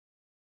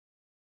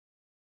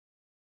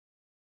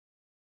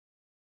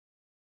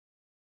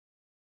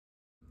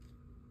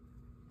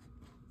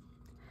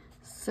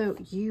So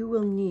you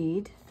will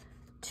need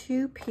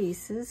 2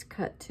 pieces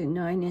cut to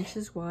 9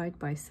 inches wide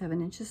by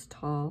 7 inches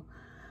tall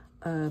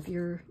of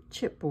your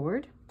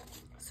chipboard.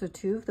 So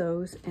 2 of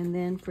those, and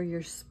then for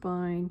your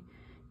spine,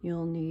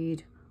 you'll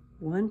need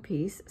 1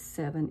 piece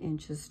 7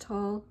 inches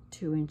tall,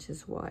 2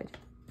 inches wide.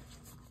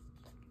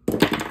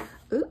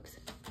 Oops.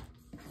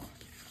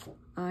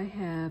 I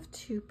have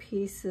 2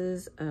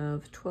 pieces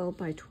of 12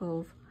 by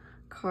 12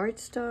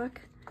 cardstock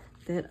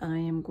that I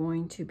am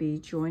going to be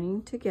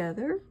joining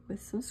together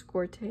with some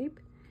score tape.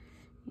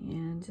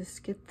 And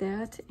just get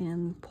that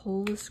and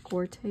pull the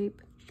score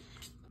tape.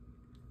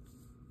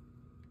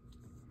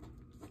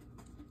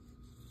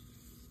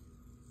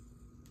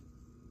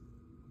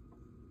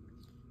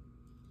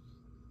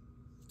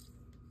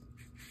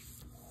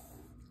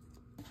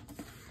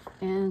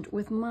 And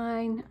with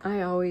mine,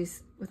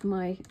 with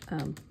my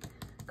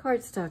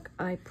cardstock,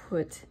 I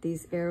put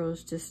these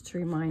arrows just to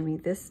remind me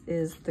this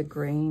is the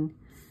grain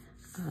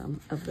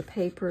of the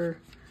paper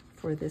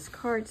for this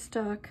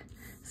cardstock.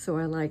 So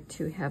I like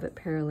to have it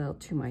parallel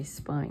to my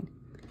spine.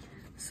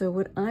 So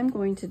what I'm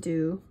going to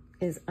do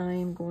is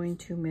I'm going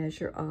to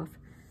measure off,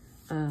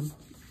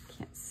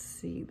 can't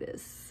see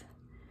this,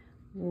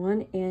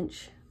 1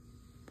 inch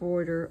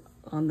border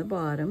on the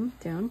bottom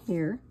down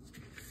here,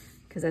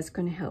 because that's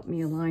going to help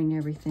me align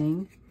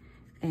everything.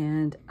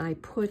 And I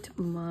put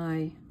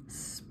my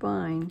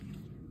spine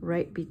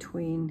right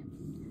between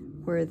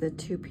where the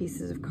 2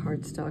 pieces of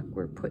cardstock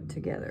were put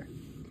together.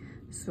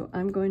 So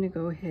I'm going to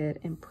go ahead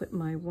and put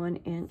my 1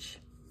 inch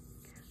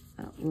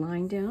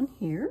line down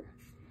here,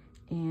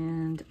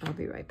 and I'll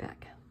be right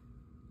back.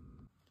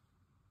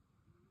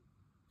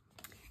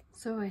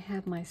 So I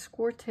have my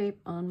score tape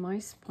on my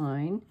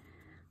spine.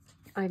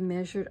 I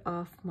measured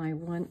off my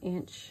 1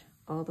 inch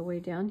all the way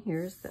down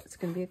here. So that's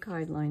going to be a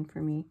guideline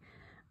for me.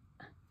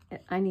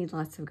 I need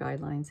lots of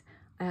guidelines.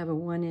 I have a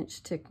 1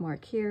 inch tick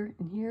mark here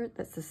and here.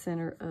 That's the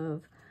center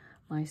of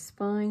my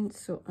spine.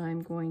 So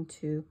I'm going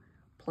to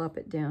plop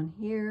it down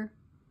here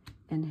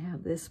and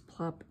have this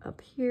plop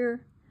up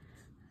here,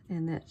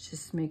 and that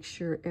just makes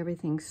sure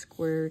everything's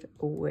squared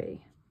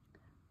away.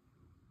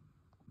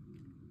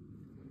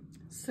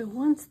 So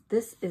once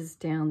this is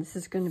down, this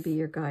is going to be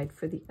your guide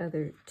for the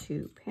other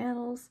 2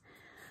 panels.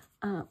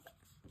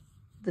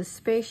 The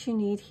space you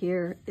need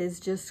here is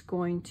just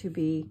going to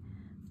be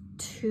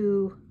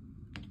 2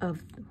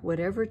 of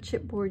whatever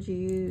chipboard you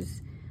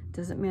use.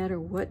 Doesn't matter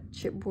what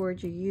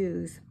chipboard you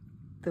use,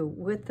 the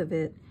width of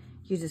it,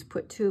 you just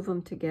put 2 of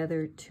them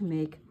together to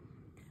make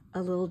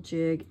a little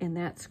jig, and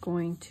that's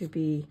going to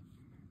be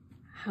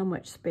how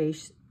much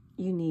space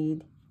you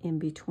need in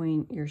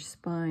between your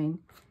spine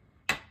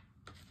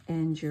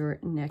and your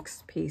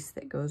next piece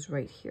that goes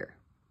right here.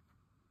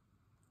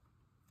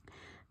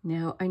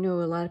 Now, I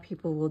know a lot of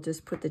people will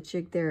just put the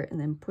jig there and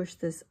then push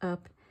this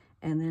up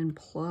and then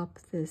plop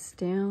this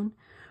down.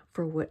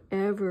 For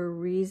whatever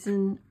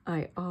reason,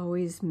 I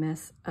always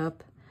mess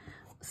up.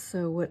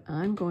 So what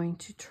I'm going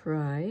to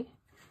try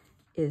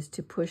is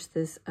to push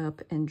this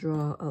up and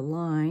draw a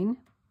line.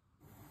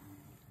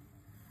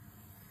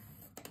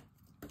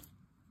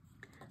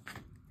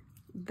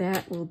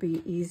 That will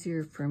be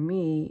easier for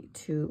me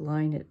to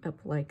line it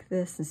up like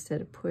this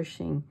instead of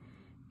pushing,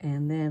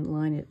 and then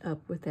line it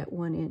up with that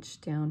 1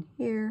 inch down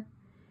here,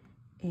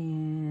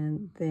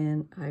 and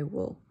then I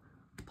will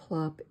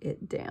plop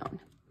it down.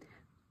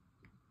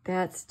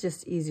 That's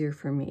just easier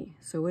for me.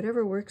 So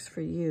whatever works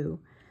for you,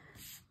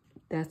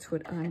 that's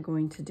what I'm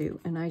going to do.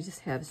 And I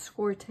just have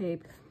score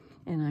tape,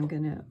 and I'm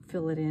going to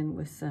fill it in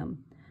with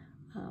some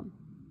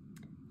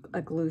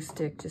a glue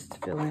stick just to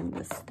fill in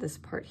this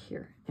part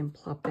here and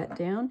plop that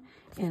down.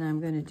 And I'm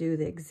going to do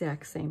the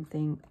exact same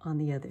thing on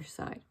the other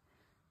side.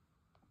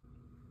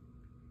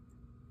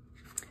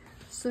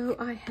 So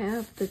I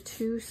have the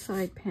 2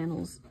 side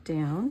panels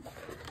down,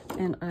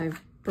 and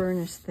I've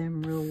burnished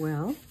them real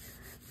well.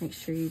 Make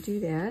sure you do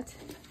that.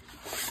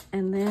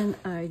 And then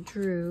I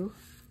drew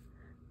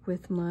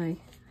with I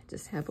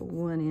just have a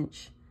 1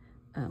 inch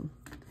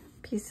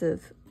piece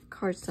of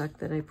cardstock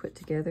that I put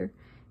together,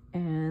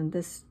 and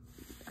this,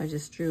 I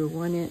just drew a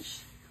 1 inch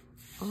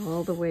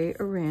all the way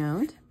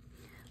around.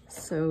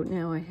 So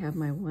now I have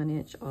my 1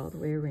 inch all the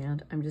way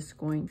around. I'm just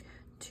going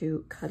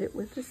to cut it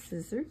with the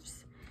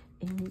scissors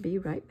and be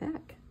right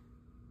back.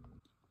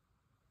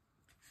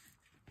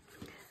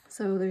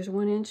 So there's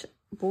 1 inch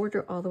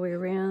border all the way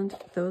around.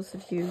 Those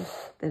of you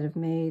that have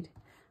made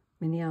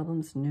mini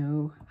albums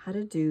know how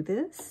to do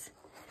this.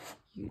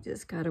 You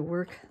just got to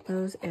work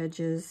those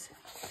edges.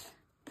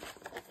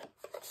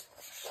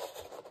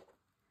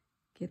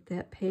 Get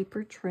that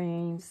paper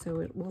trained so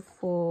it will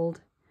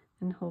fold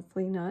and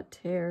hopefully not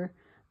tear.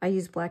 I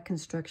use black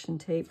construction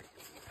tape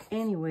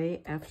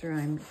anyway after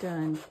I'm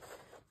done,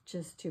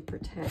 just to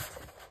protect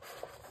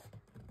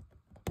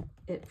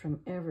it from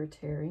ever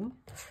tearing.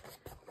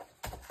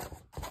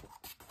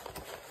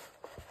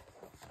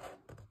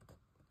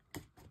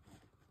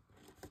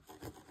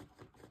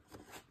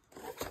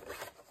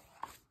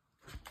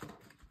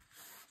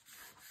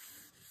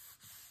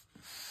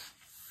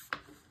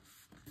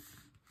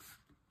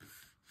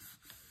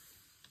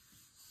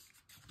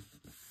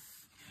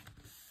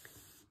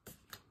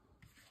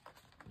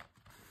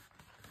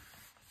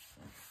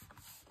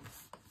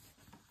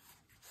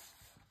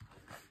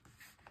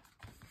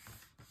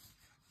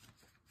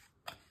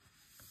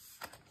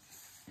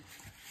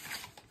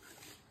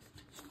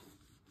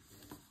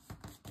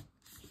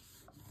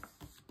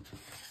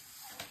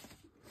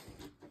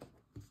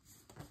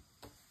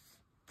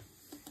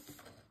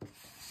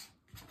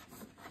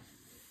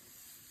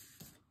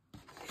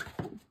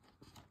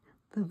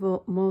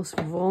 The most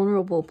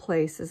vulnerable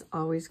place is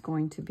always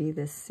going to be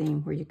this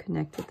seam where you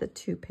connected the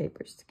two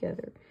papers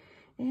together.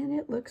 And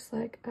it looks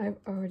like I've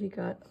already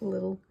got a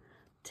little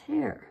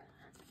tear.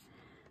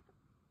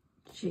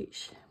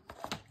 Geesh,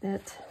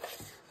 that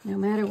no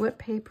matter what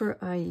paper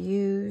I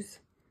use,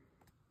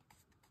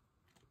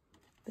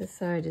 this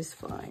side is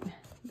fine.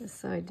 This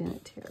side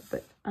didn't tear,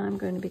 but I'm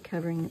going to be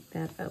covering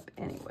that up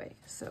anyway.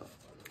 So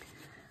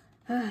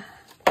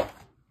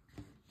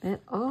that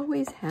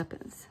always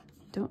happens.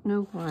 Don't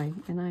know why,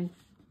 and I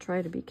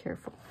try to be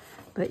careful,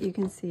 but you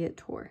can see it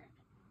tore.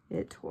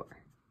 It tore,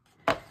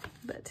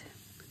 but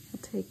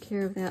we'll take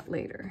care of that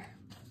later.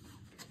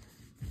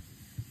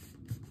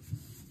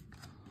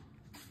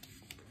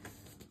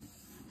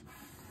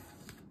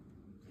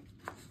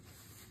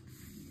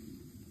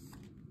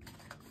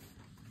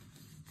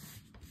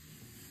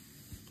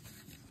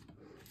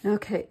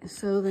 Okay,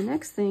 so the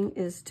next thing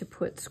is to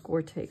put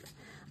score tape.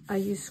 I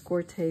use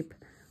score tape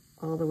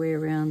all the way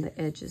around the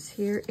edges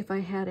here. If I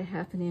had a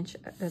 1/2 inch,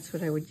 that's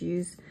what I would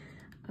use.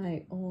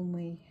 I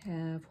only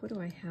have, what do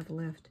I have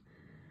left?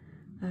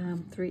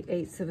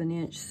 3/8 of an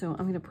inch. So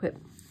I'm gonna put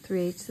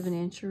 3/8 of an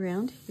inch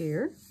around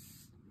here.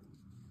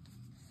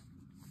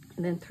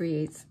 And then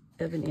 3/8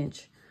 of an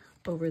inch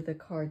over the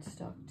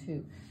cardstock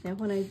too. Now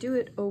when I do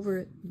it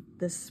over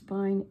the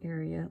spine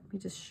area, let me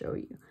just show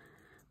you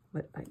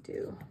what I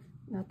do.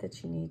 Not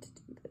that you need to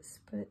do this,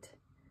 but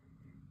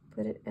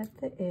put it at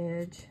the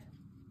edge.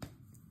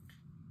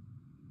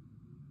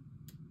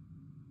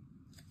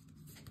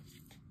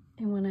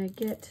 And when I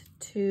get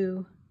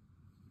to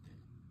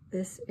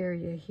this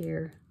area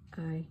here,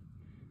 I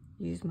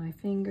use my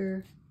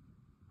finger,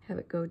 have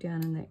it go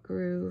down in that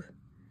groove,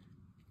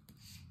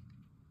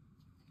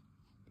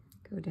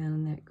 go down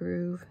in that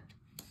groove,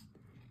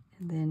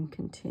 and then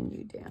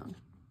continue down.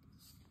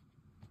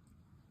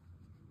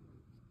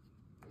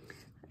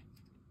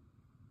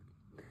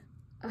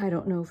 I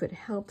don't know if it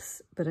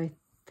helps, but I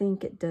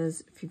think it does.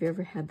 If you've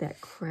ever had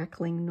that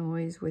crackling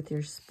noise with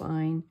your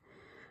spine,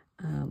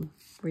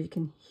 where you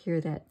can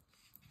hear that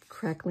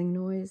crackling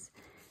noise,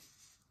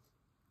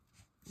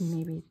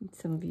 maybe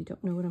some of you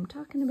don't know what I'm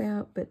talking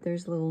about, but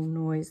there's a little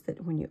noise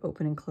that when you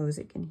open and close,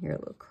 it can hear a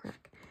little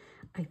crack.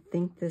 I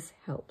think this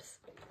helps.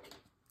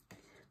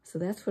 So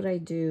that's what I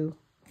do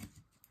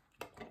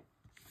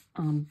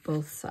on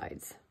both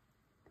sides.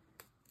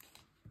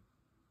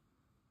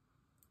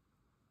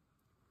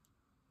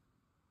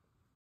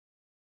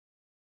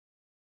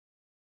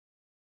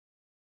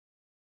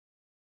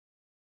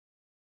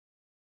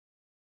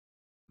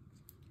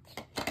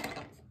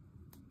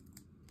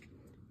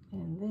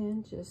 And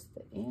then just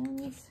the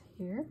ends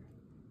here.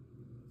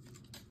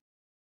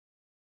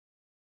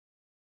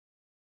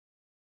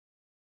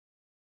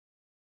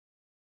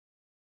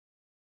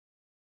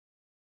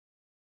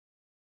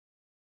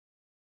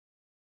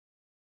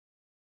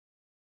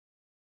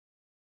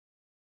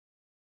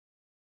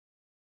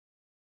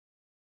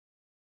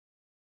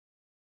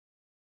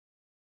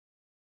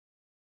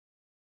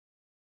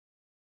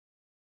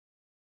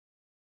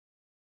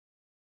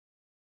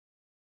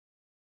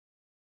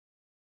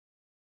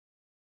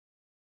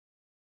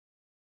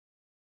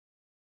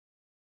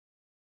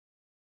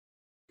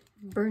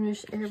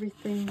 Burnish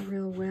everything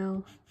real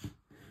well.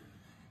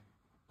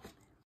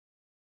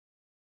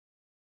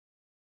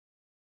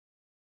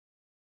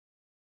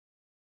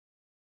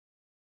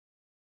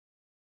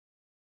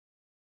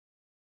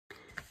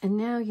 And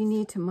now you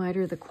need to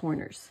miter the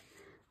corners.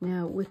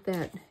 Now with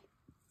that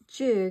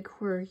jig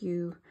where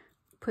you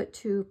put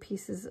two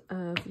pieces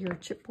of your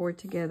chipboard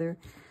together,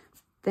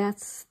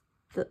 that's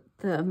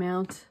the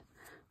amount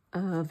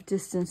of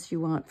distance you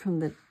want from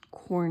the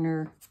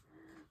corner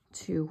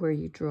to where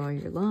you draw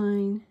your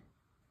line.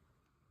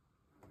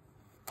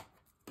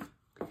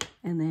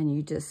 And then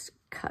you just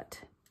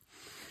cut.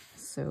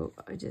 So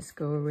I just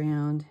go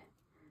around,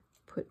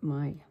 draw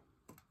my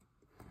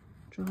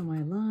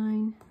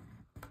line.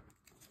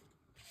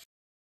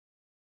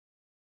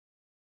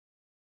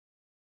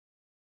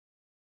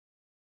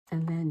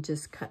 And then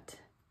just cut.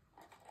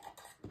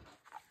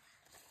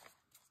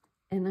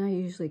 And I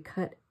usually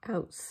cut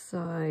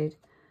outside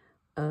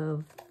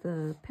of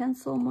the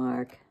pencil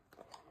mark.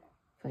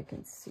 If I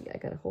can see, I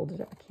gotta hold it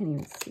up. I can't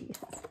even see.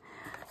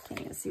 I can't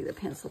even see the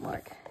pencil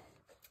mark.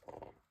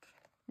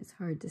 It's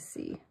hard to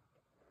see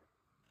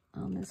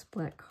on this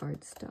black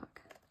cardstock.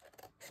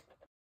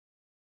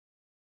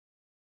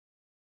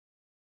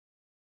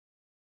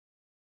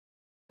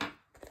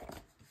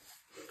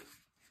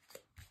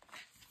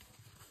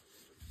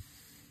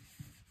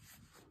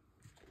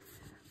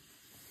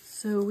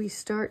 So we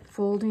start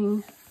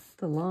folding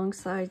the long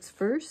sides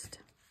first.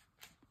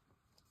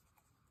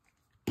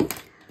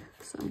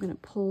 So I'm going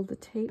to pull the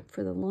tape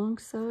for the long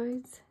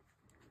sides.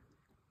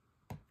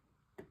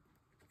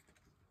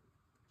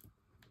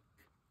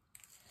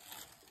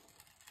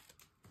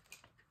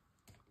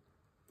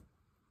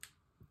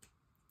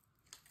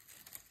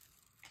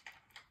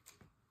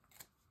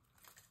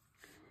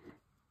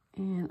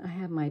 And I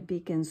have my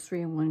Beacon's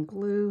 3-in-1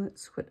 glue.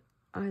 That's what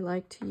I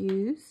like to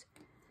use.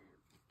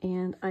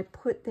 And I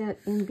put that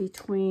in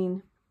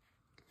between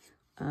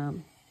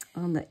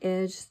on the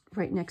edge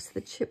right next to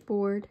the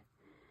chipboard,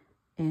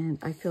 and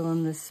I fill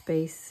in this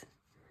space,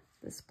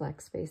 this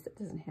black space that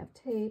doesn't have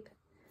tape.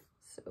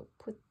 So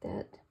put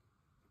that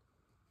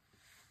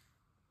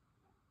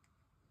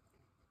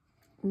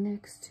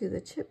next to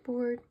the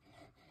chipboard.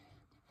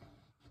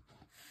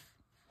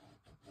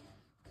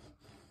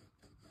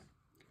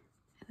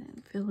 And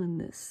then fill in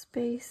this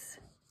space.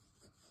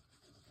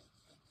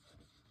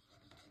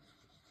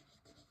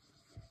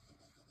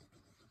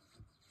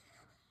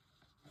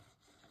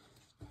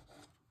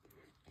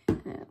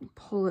 And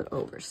pull it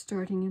over,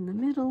 starting in the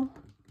middle.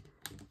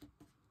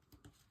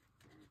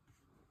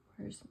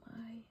 Where is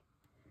my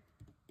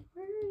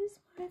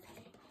thing?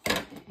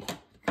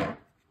 Okay.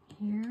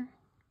 Here.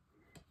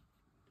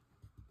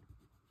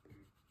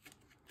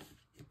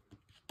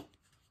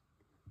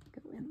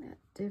 Go in that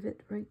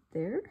divot right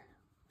there.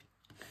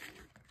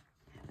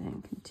 And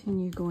then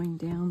continue going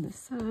down the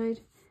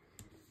side.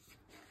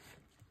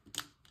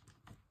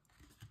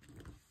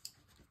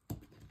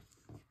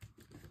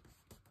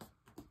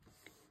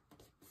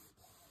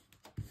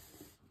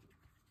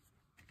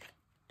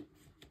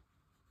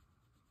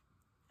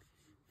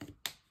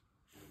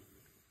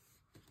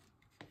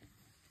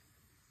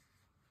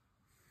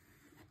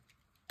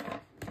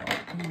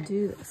 And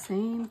do the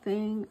same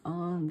thing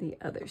on the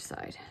other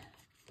side.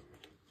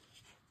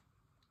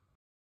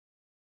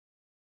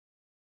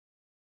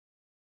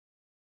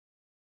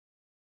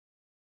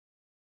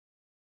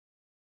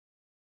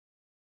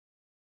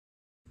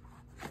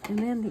 And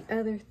then the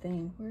other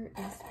thing, where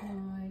is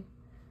my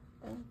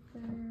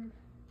other?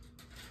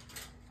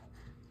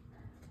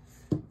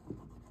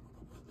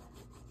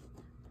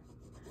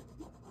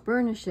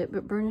 Burnish it,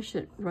 but burnish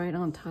it right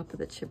on top of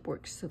the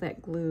chipboard so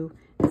that glue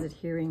is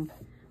adhering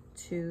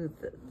to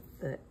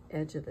the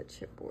edge of the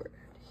chipboard.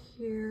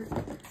 Here,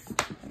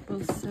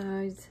 both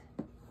sides.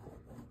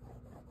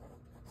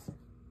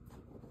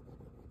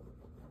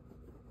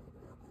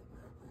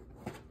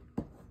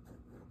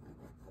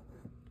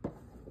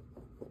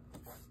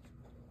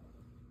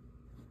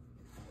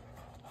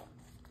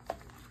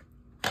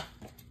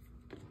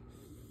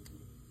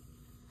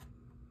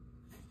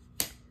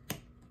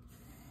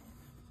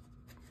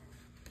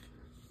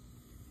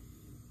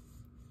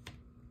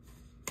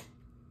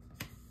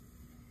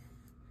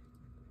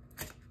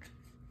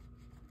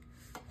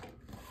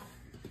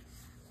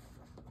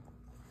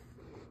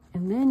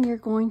 And then you're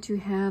going to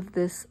have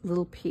this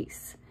little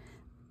piece,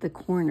 the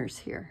corners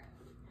here.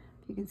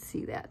 You can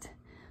see that.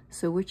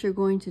 So what you're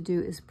going to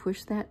do is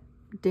push that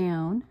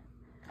down.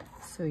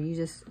 So you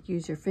just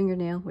use your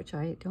fingernail, which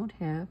I don't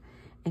have,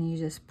 and you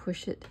just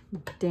push it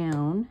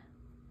down.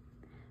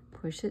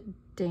 Push it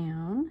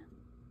down.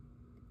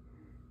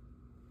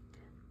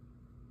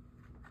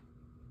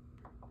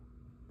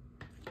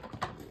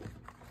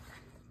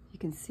 You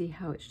can see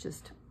how it's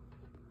just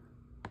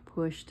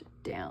pushed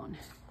down.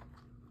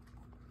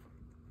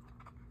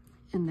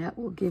 And that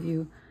will give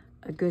you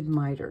a good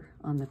miter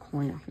on the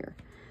corner here.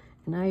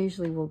 And I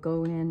usually will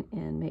go in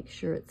and make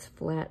sure it's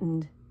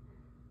flattened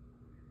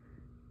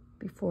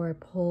before I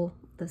pull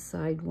the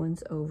side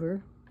ones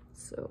over.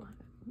 So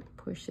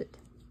push it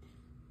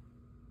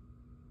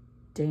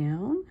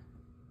down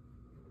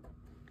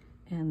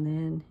and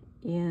then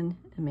in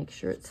and make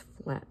sure it's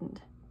flattened.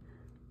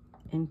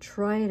 And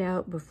try it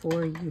out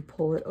before you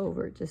pull it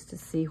over just to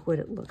see what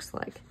it looks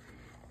like.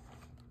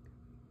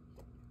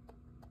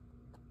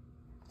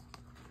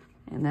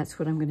 And that's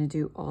what I'm going to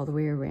do all the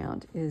way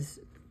around, is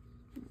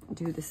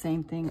do the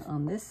same thing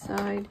on this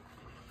side.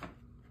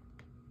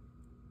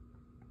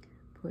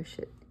 Push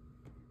it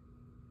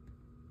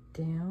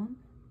down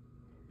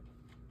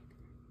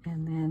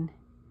and then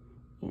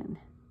in.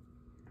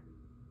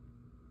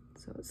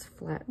 So it's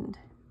flattened.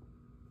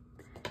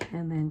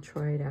 And then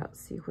try it out,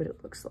 see what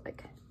it looks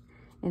like.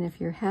 And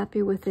if you're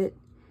happy with it,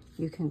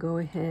 you can go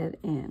ahead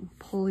and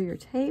pull your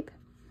tape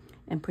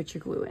and put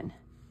your glue in.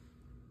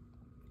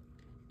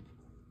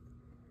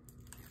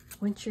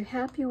 Once you're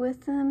happy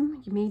with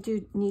them, you may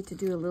need to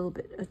do a little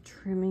bit of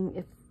trimming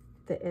if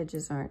the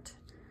edges aren't,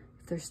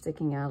 if they're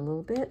sticking out a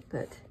little bit,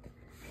 but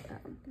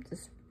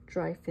just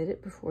dry fit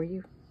it before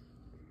you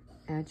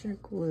add your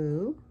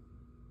glue.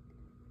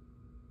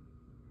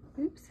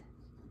 Oops.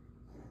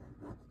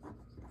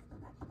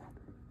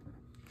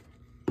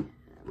 And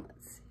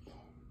let's see,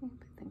 I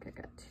think I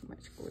got too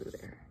much glue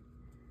there.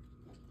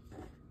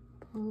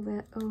 Pull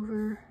that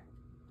over,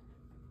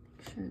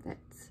 make sure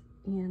that's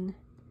in.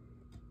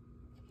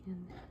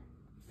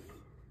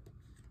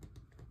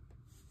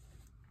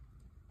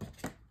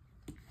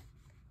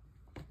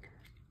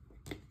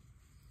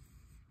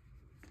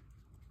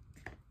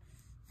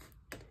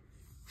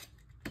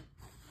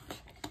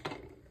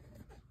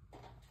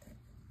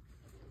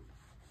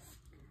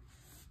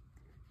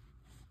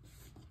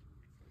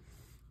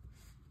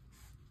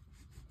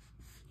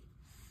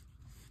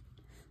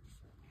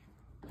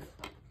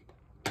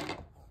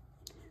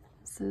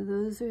 So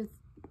those are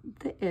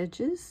the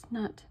edges,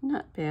 not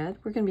bad.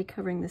 We're going to be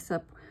covering this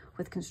up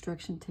with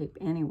construction tape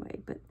anyway,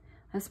 but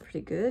that's pretty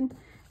good.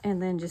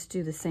 And then just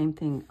do the same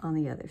thing on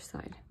the other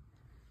side.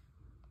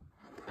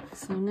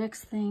 So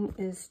next thing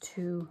is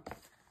to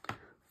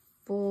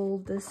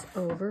fold this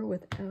over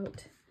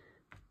without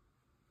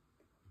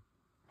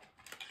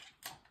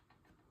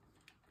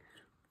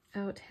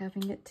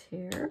having it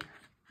tear.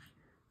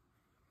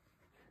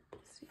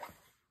 Let's see.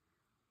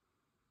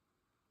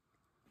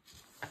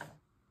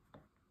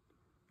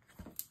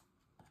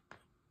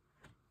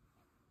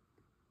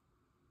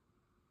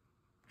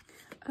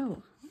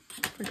 Oh,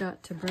 I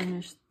forgot to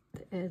burnish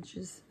the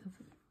edges of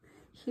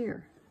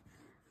here.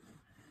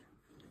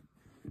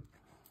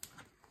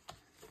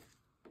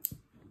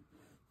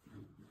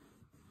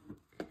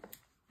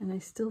 And I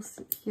still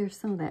hear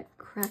some of that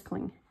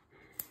crackling.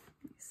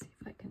 Let me see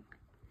if I can.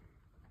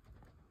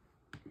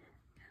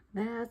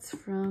 That's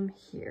from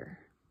here.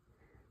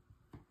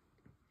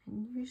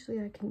 And usually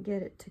I can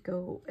get it to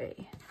go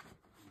away.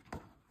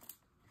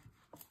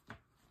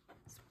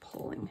 It's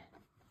pulling.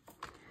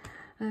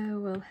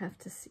 We'll have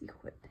to see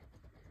what,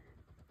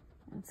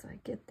 once I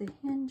get the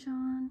hinge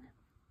on.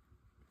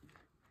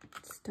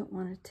 Just don't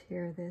want to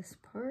tear this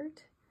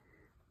part,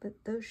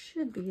 but those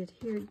should be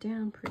adhered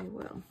down pretty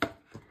well.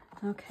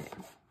 Okay.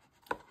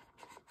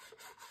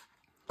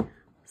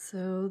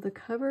 So the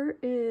cover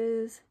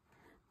is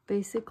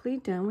basically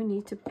done. We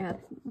need to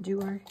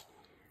do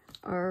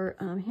our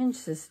hinge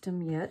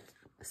system yet.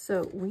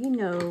 So we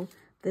know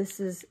this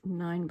is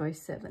 9 by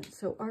 7.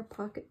 So our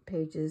pocket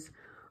pages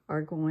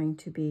are going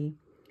to be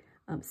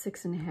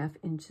 6.5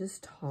 inches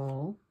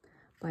tall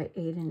by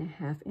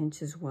 8.5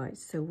 inches wide.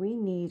 So we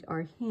need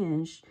our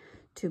hinge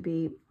to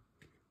be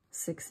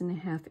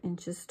 6.5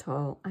 inches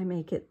tall. I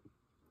make it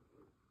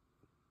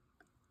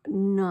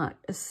not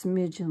a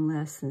smidgen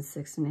less than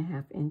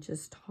 6.5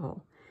 inches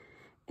tall.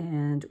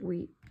 And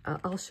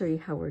I'll show you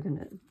how we're going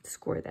to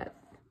score that.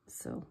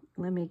 So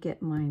let me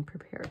get mine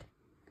prepared.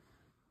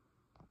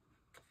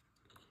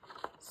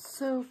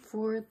 So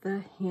for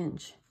the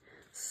hinge,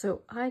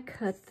 so I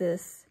cut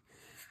this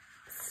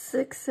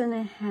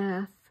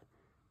 6.5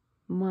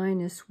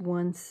 minus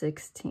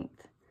 1/16.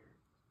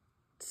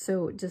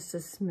 So just a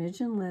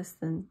smidgen less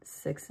than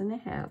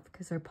 6.5,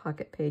 because our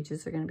pocket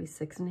pages are going to be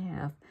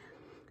 6.5.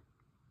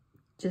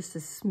 Just a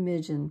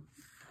smidgen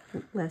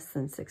less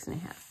than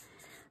 6.5.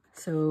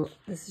 So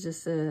this is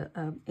just a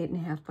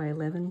 8.5 by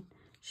 11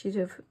 sheet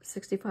of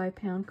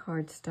 65-pound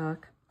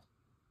cardstock.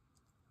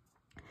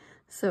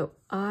 So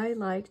I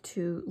like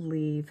to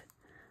leave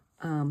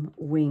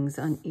wings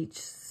on each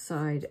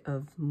side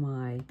of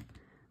my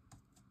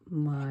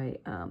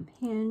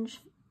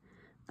hinge.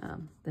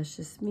 That's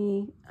just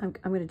me. I'm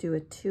going to do a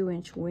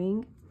 2-inch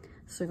wing.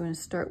 So we're going to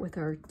start with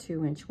our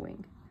 2-inch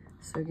wing.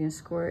 So we're going to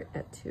score it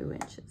at 2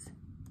 inches.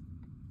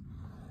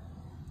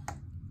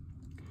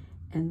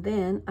 And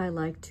then I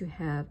like to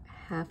have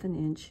 1/2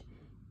 inch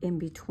in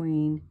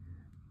between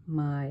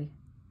my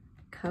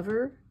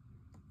cover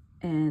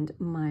and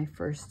my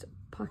first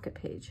pocket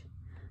page.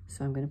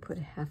 So I'm going to put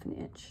a 1/2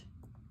 inch.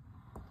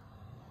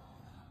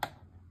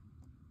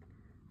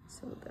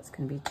 So that's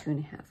going to be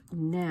 2.5.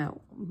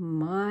 Now,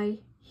 my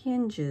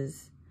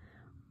hinges,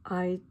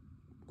 I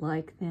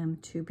like them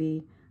to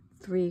be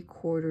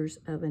 3/4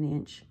 of an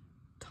inch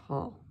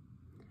tall.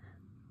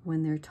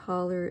 When they're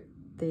taller,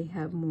 they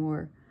have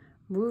more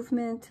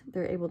movement.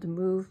 They're able to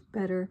move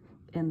better,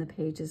 and the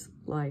pages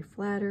lie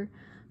flatter.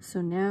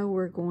 So now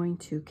we're going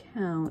to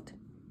count.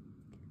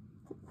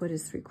 What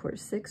is 3/4?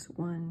 6.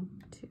 1,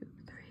 2,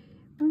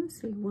 3.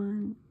 Let's see.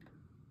 1,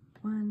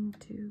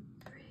 2,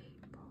 3,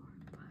 4,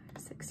 5,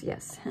 6.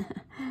 Yes,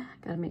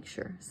 gotta make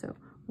sure. So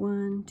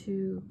 1,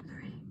 2,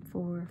 3,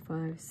 4,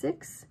 5,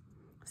 6.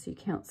 So you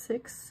count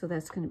 6. So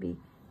that's going to be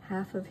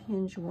half of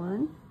hinge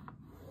 1.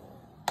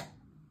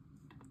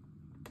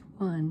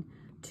 1,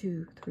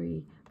 2,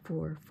 3,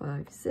 4,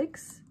 5,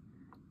 6.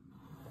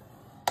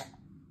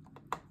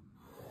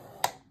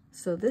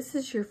 So this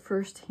is your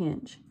first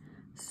hinge.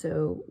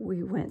 So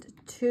we went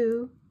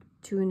 2,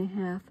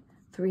 2.5,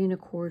 3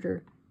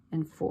 1/4,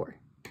 and 4.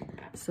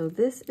 So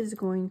this is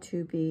going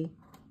to be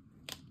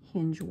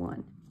hinge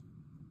 1.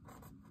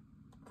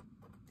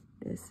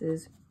 This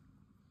is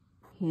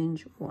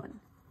hinge 1.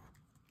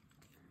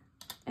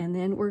 And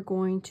then we're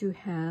going to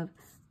have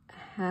a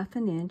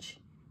 1/2 inch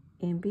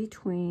in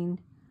between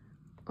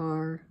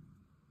our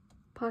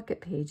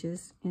pocket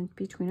pages, in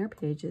between our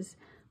pages.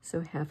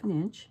 So 1/2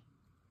 inch.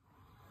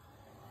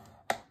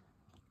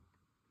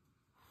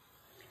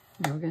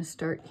 Now we're going to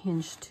start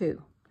hinge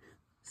 2.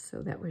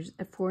 So that was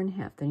at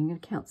 4.5. Then you're going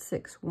to count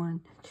 6.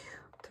 1, 2,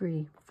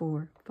 3,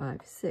 4,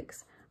 5,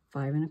 6.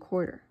 5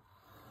 1/4.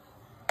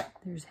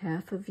 There's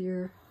half of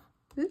your,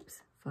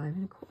 oops, 5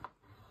 1/4.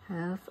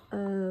 Half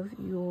of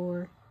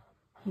your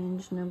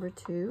hinge number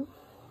 2.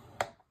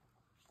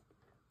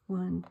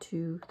 1,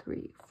 2,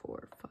 3,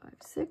 4, 5,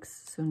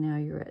 6. So now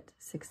you're at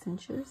 6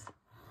 inches.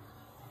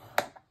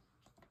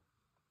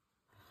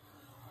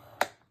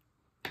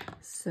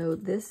 So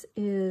this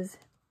is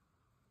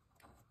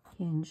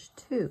hinge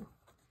 2,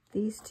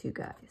 these two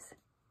guys.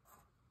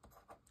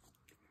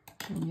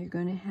 And you're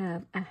going to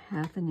have a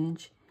 1/2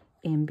 inch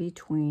in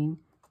between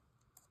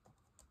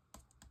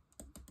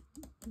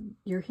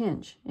your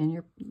hinge,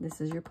 and this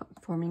is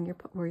forming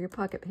where your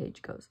pocket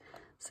page goes.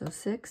 So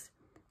 6,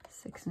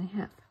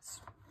 6.5.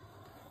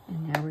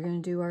 And now we're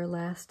going to do our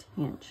last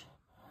hinge.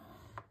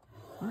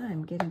 Oh,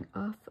 I'm getting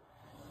off.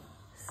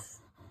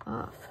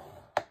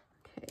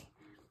 Okay.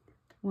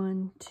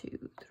 1,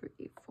 2,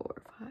 3,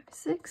 4, 5,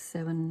 6,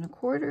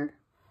 7.25.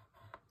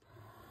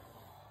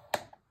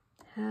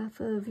 Half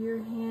of your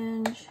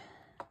hinge,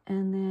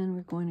 and then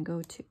we're going to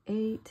go to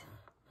 8.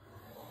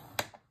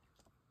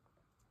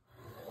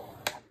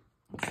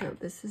 So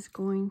this is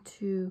going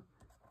to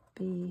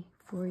be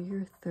for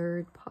your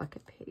third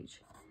pocket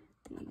page.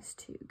 These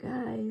two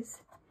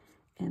guys,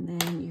 and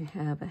then you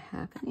have a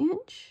 1/2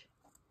 inch.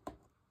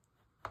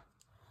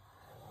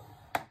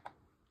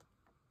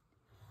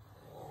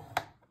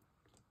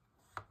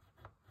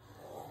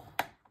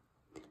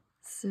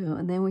 So,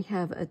 and then we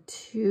have a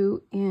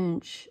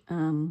 2-inch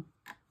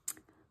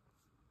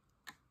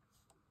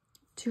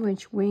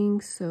 2-inch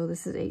wing, so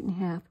this is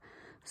 8.5.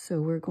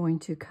 So we're going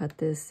to cut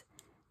this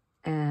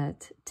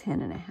at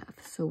 10.5.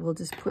 So we'll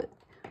just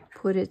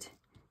put it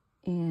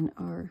in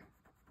our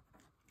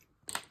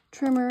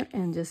trimmer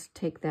and just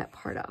take that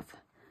part off.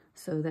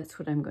 So that's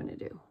what I'm going to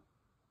do.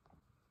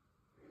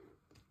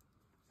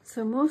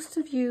 So most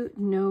of you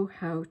know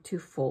how to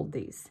fold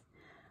these.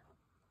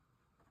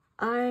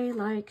 I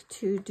like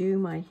to do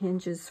my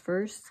hinges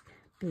first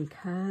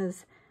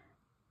because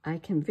I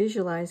can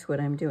visualize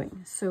what I'm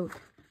doing. So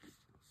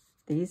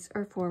these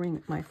are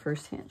forming my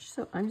first hinge.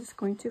 So I'm just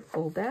going to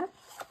fold that.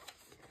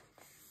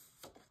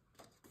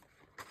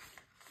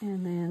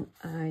 And then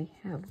I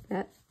have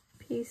that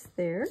piece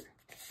there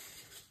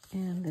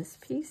and this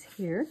piece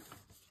here.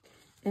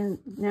 And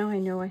now I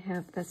know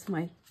that's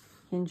my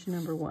hinge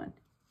number 1.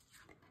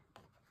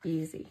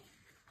 Easy.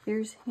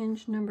 Here's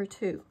hinge number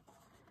 2.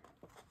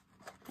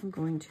 I'm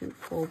going to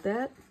fold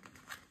that.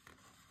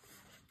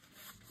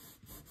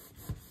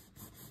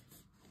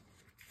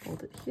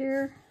 Fold it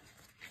here.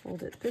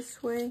 Fold it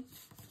this way.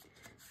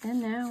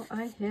 And now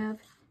I have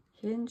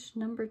hinge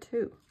number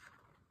 2.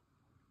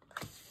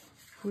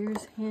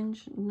 Here's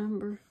hinge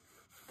number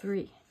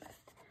 3.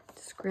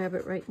 Just grab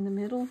it right in the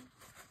middle.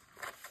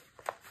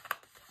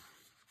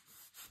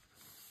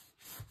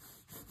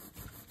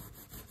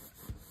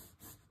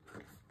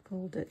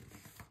 Fold it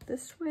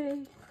this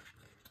way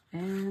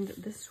and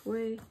this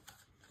way.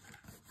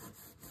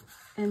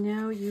 And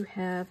now you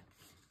have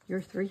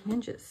your 3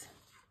 hinges.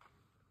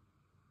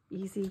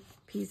 Easy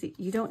peasy.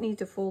 You don't need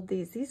to fold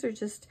these. These are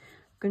just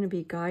going to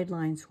be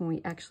guidelines when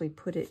we actually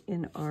put it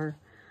in our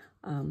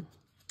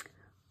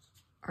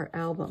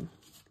album.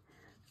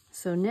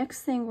 So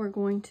next thing we're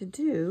going to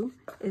do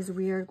is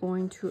we are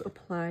going to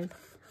apply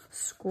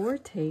score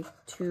tape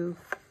to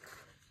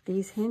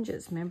these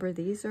hinges. Remember,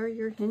 these are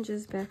your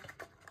hinges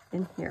back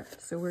in here.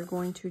 So we're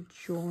going to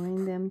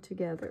join them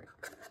together.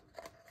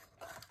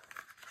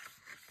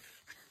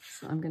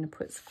 So I'm going to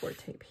put score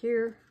tape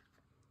here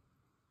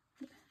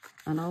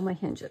on all my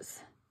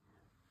hinges.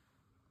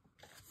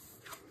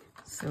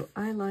 So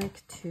I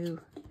like to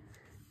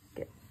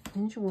get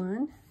hinge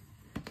 1,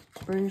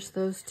 burnish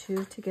those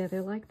 2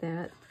 together like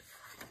that,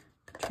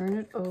 turn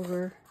it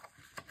over,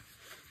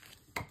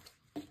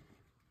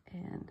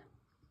 and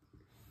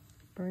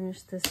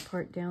burnish this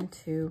part down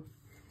too,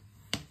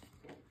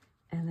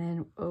 and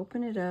then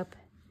open it up,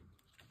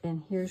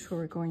 and here's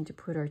where we're going to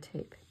put our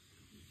tape.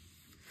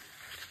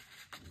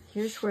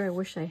 Here's where I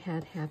wish I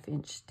had 1/2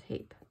 inch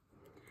tape,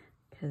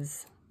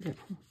 because it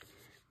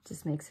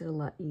just makes it a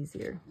lot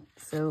easier.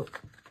 So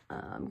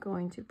I'm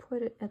going to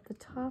put it at the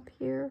top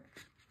here.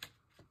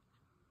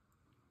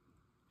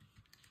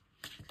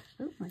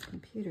 Oh, my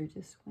computer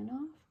just went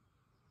off.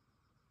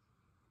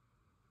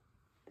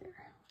 There.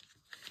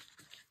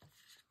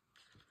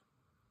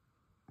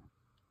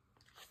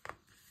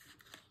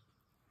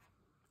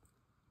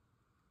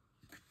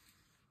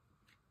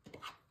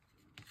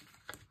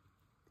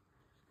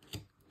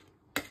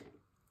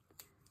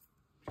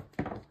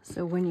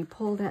 So when you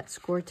pull that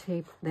score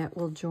tape, that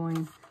will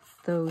join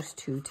those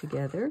 2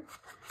 together.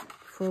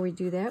 Before we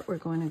do that, we're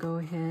going to go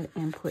ahead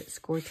and put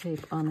score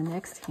tape on the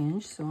next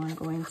hinge. So I'm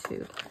going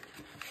to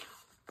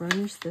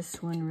burnish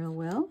this one real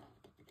well.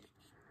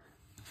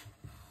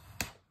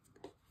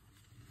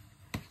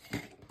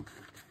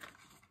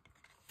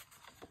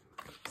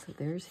 So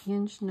there's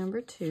hinge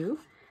number 2.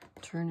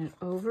 Turn it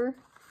over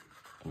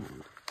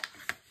and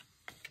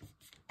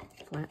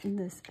flatten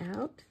this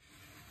out.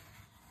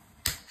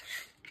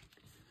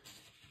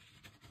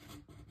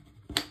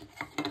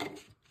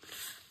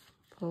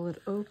 Pull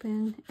it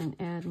open and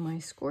add my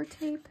score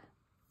tape.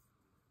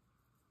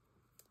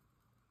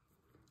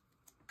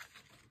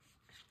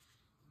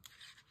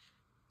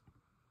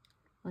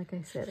 Like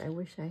I said, I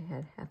wish I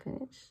had 1/2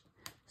 inch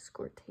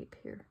score tape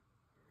here.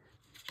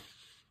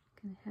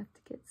 Gonna have to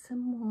get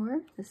some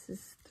more. This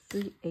is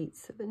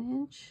 3/8 of an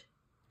inch.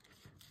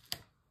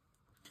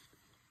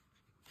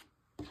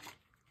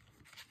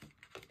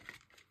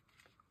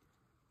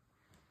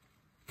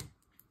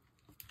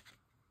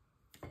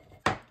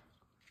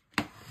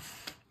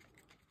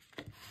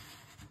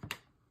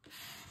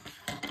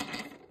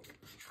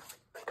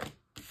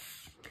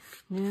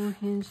 Now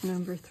hinge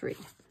number 3.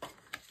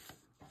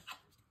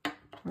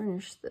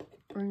 Burnish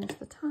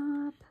the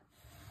top.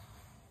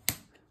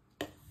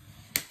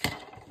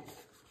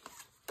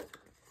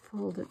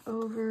 Fold it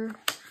over.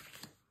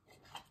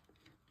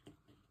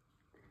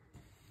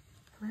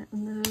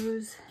 Flatten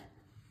those.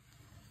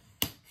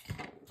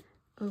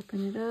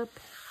 Open it up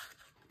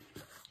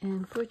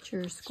and put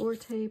your score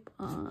tape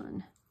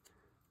on.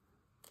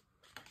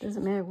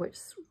 Doesn't matter which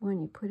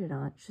one you put it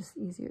on, it's just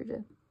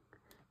easier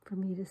for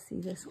me to see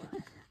this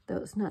one. Though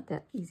it's not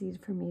that easy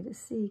for me to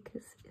see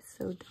because it's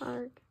so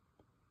dark.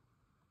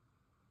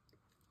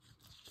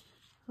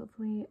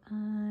 Hopefully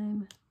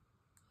I'm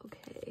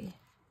okay.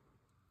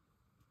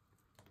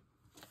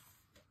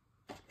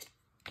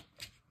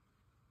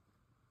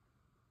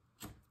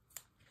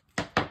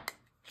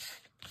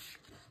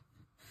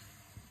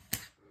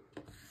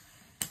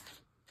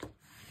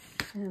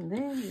 And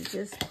then you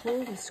just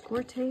pull the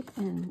score tape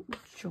and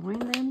join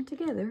them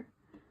together.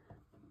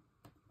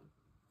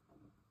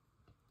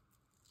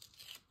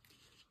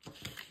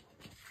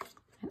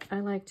 And I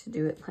like to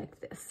do it like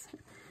this.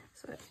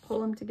 So I pull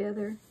them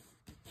together,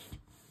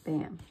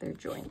 bam, they're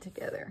joined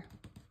together.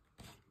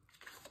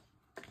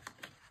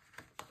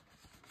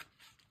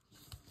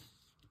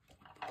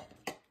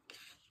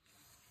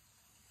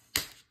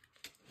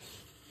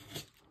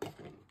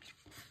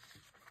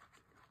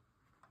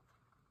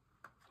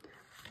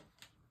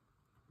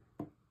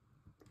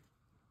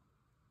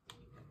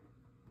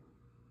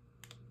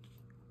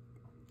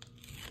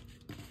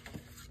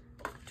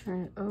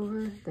 Turn it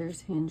over,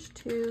 there's hinge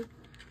 2,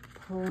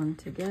 pull them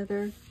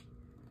together,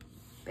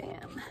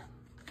 bam.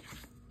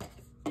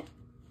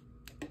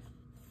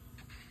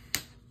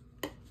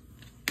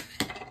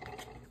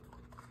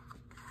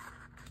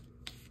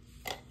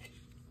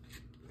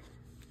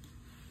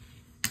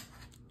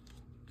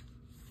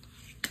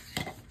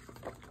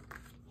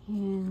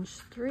 Hinge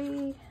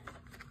 3,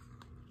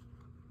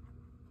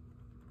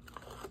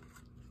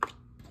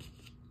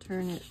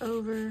 turn it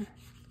over,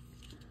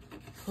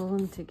 pull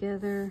them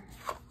together,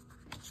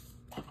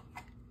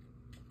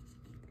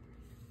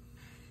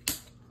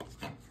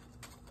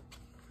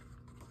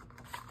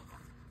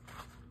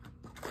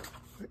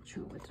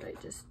 what did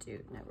I just do?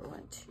 Number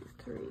 1, 2,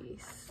 3.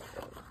 So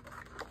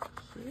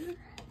here,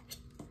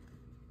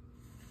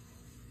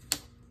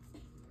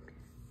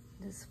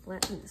 just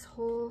flatten this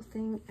whole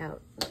thing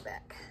out in the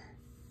back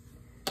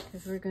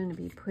because we're going to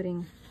be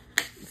putting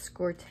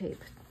score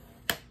tape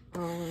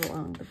all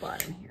along the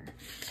bottom here.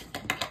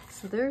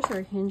 So there's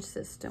our hinge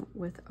system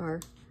with our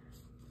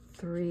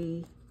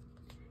 3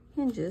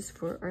 hinges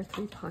for our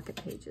 3 pocket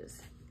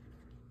pages.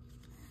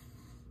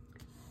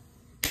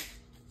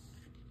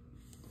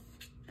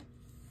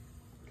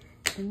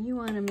 And you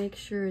want to make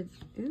sure,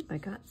 ooh, I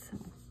got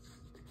some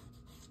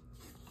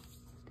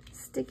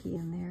sticky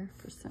in there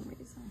for some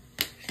reason.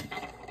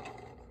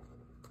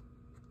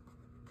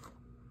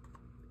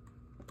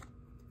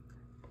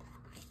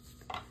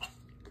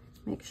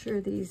 Make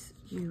sure these,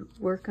 you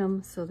work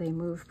them so they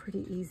move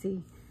pretty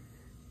easy.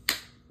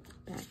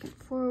 Back and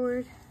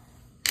forward.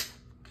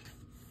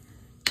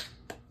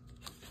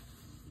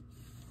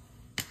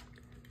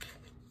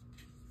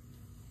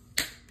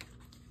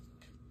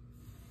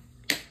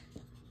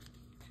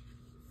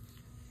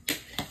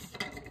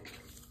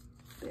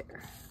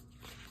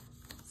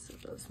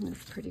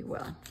 Move pretty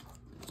well.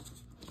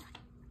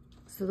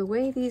 So the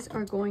way these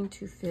are going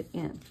to fit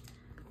in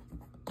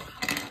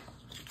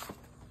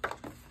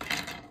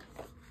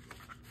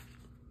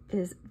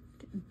is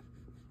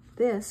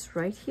this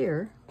right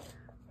here,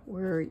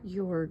 where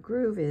your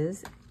groove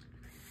is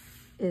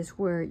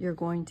where you're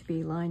going to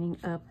be lining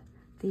up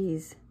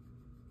these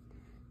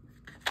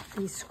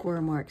square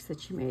marks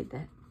that you made,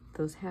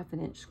 those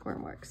 1/2 inch square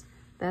marks.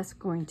 That's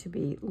going to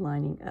be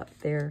lining up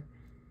there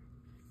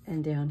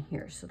and down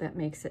here. So that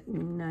makes it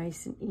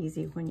nice and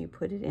easy when you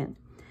put it in.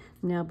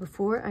 Now,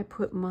 before I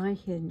put my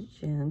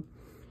hinge in,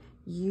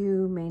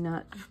 you may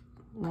not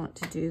want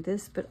to do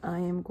this, but I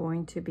am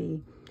going to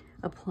be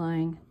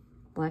applying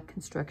black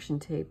construction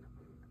tape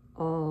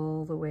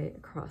all the way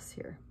across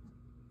here.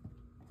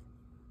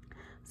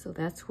 So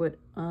that's what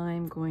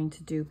I'm going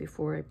to do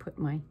before I put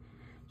my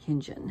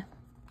hinge in.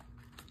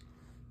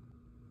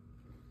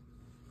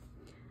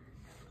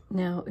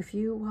 Now, if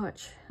you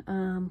watch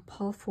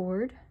Paul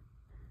Ford,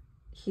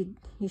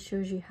 he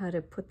shows you how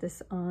to put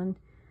this on.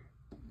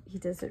 He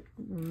does it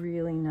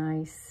really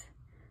nice.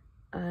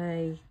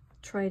 I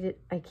tried it,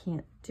 I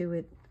can't do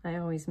it. I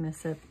always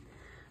mess up.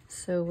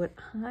 So what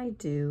I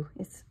do,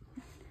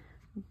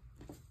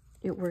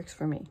 it works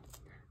for me.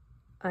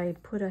 I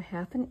put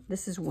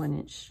this is 1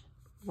 inch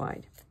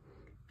wide.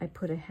 I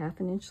put a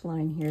 1/2 inch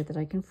line here that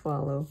I can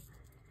follow,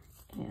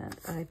 and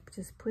I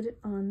just put it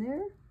on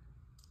there.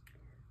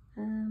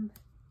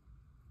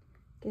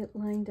 Get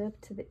lined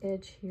up to the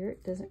edge here.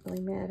 It doesn't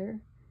really matter.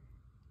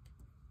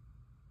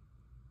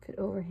 If it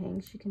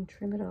overhangs, you can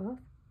trim it off.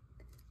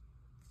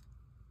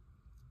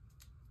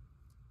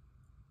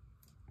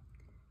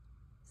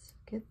 So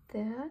get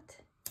that,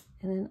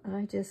 and then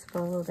I just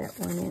follow that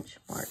 1 inch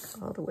mark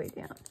all the way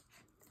down.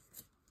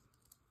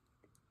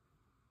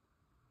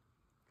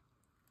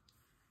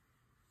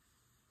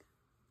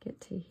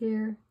 to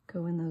here,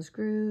 go in those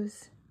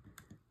grooves,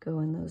 go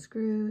in those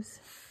grooves,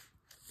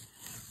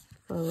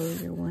 follow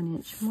your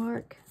 1-inch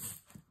mark.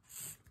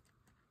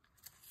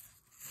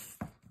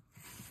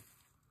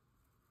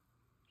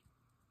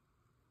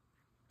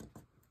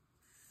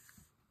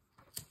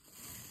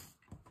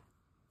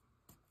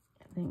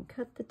 And then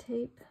cut the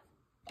tape.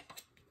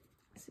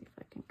 Let's see if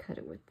I can cut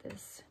it with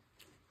this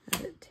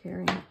without it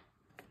tearing.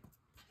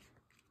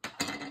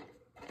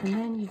 And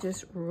then you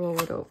just roll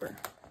it over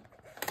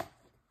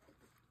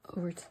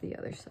to the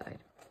other side.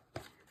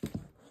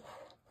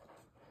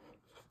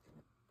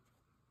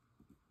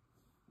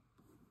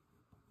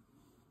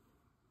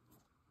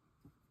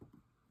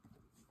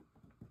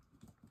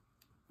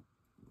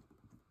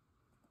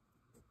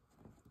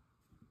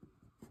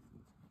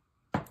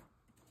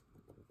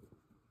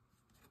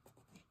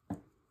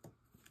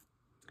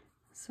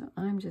 So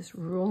I'm just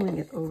rolling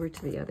it over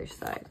to the other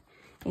side.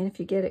 And if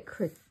you get it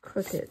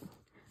crooked,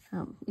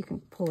 you can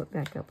pull it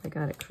back up. I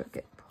got it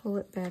crooked. Pull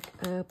it back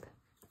up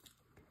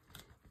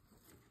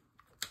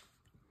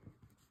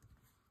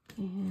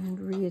and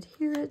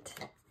re-adhere it.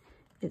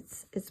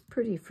 It's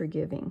pretty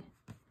forgiving.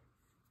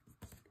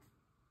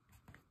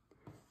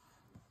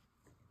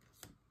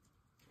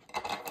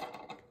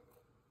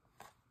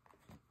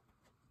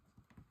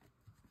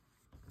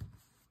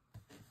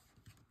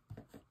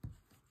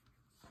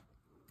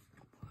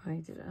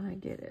 Why did I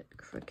get it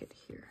crooked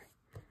here?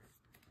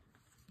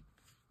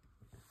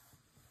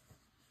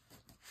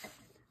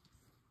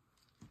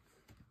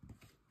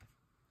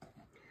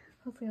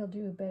 Hopefully I'll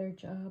do a better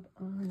job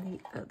on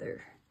the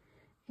other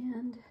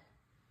end.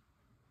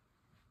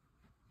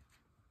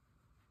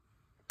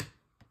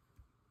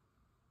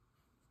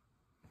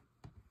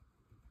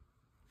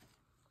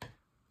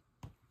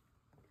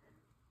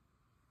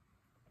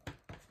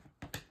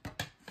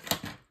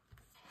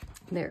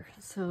 There,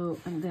 so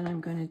and then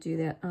I'm going to do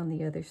that on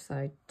the other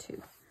side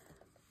too.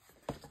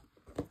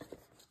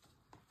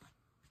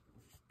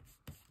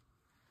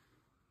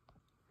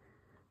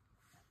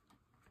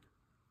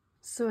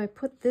 So I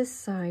put this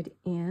side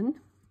in,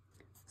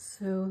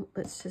 so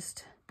let's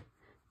just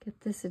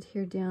get this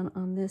adhered down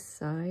on this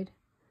side.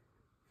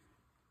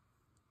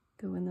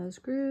 Go in those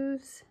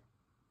grooves.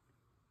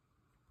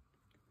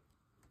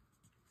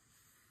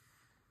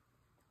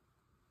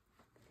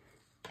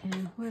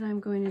 And what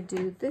I'm going to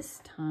do this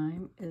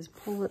time is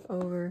pull it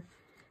over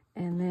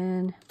and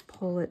then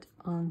pull it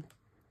on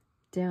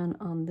down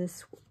on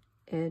this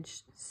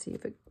edge, see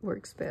if it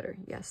works better.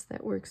 Yes,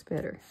 that works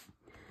better.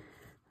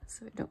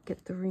 So I don't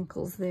get the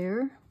wrinkles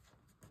there.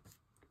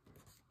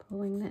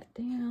 Pulling that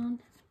down.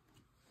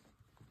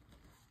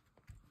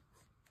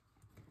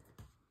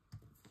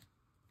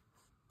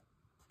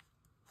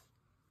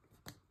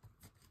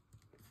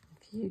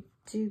 If you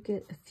do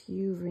get a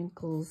few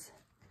wrinkles,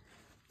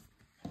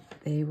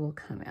 they will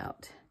come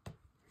out.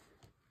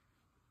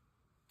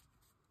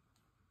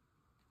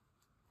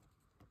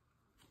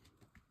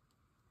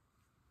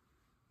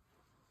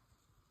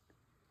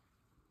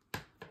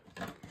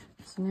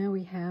 So now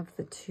we have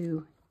the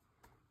two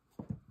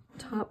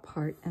top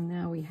part, and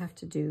now we have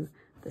to do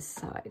the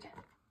side.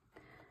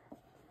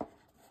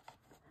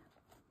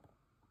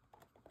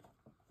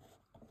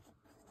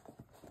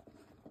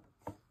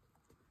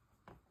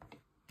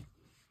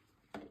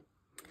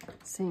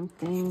 Same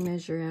thing,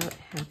 measure out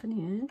 1/2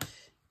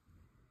 inch.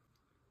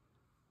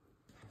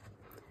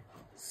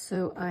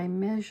 So I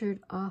measured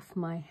off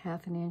my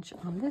 1/2 inch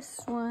on this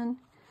one.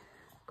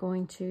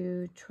 Going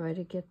to try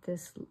to get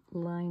this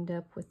lined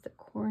up with the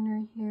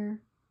corner here.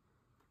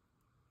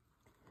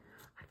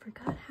 I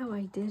forgot how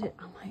I did it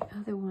on my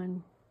other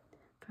one.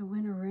 If I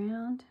went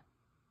around,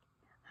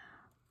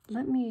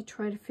 let me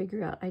try to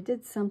figure out. I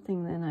did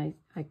something, then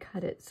I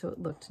cut it so it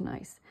looked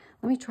nice.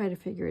 Let me try to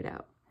figure it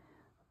out.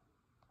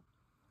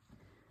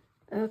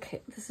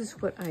 Okay, this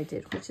is what I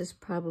did, which is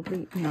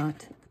probably not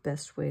the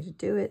best way to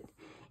do it.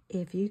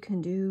 If you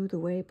can do the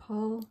way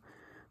Paul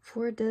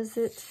Ford does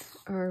it,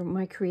 or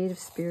my creative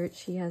spirit,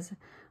 she has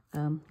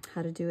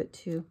how to do it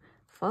too,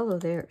 follow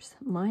theirs.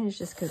 Mine is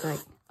just because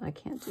I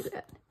can't do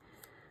that.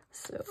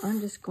 So I'm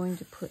just going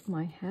to put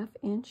my 1/2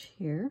 inch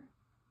here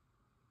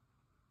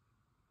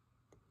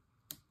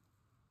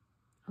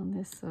on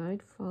this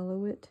side,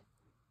 follow it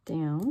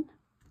down.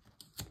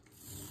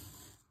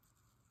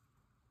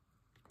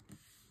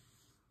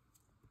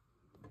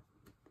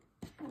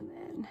 And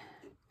then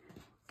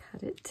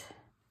cut it.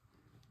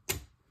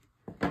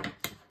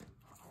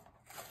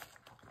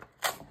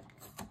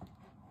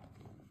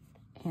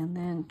 And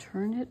then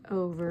turn it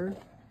over.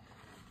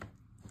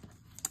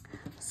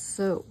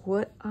 So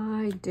what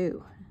I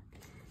do,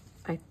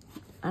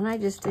 I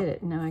just did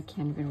it. Now I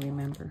can't even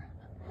remember.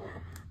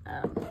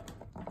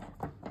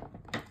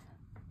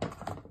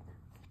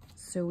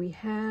 So we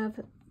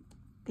have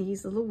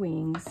these little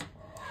wings.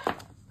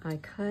 I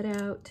cut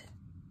out.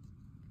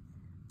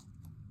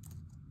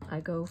 I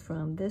go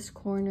from this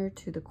corner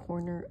to the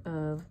corner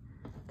of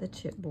the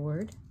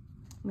chipboard.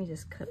 Let me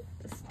just cut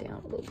this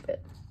down a little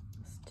bit.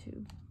 It's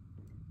too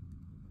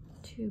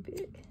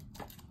big.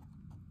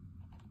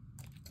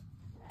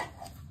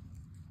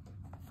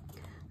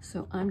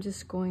 So I'm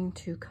just going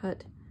to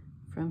cut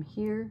from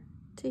here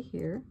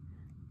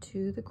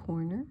to the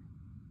corner.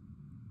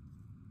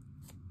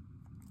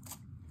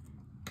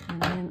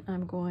 And then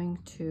I'm going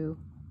to,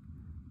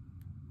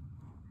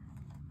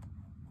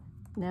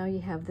 now you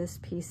have this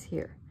piece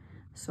here.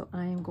 So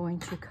I am going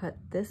to cut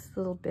this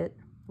little bit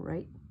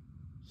right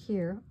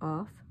here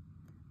off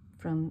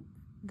from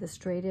the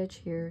straight edge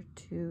here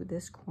to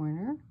this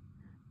corner,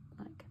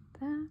 like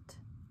that.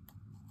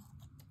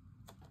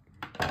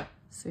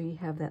 So you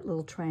have that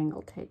little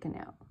triangle taken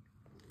out.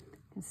 You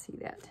can see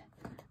that.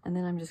 And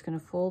then I'm just going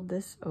to fold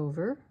this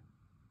over.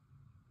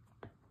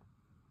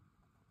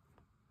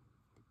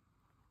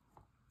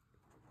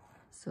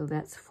 So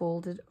that's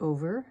folded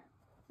over.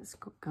 It's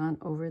gone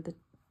over the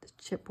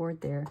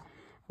chipboard there.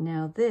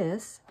 Now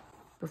this,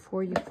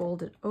 before you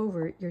fold it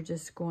over, you're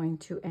just going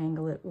to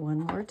angle it one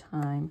more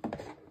time.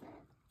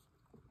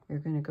 You're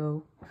going to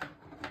go,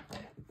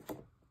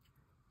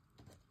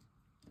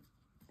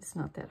 it's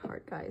not that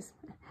hard, guys.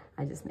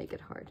 I just make it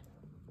hard.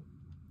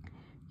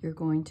 You're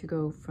going to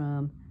go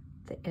from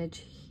the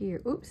edge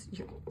here. Oops,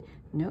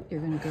 no, you're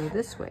going to go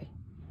this way.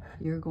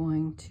 You're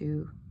going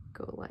to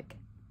go like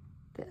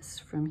this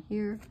from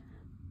here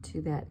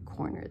to that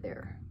corner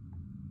there.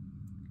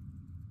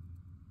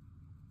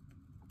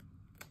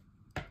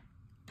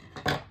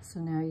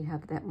 So now you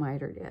have that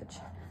mitered edge.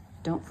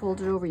 Don't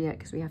fold it over yet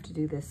because we have to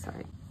do this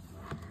side.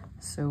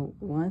 So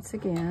once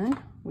again,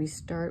 we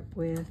start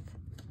with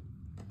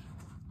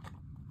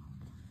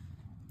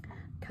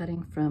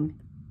cutting from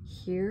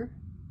here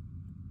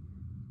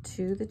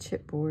to the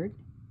chipboard,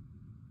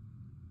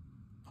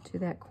 to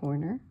that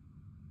corner.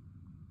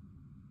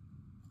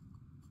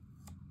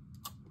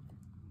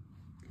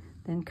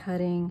 Then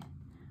cutting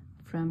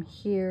from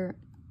here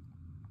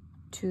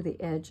to the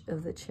edge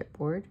of the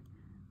chipboard.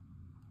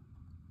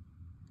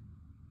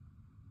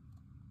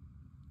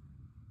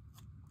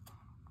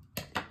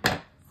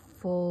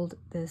 Fold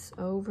this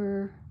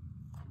over.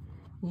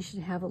 You should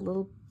have a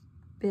little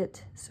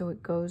bit so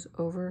it goes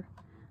over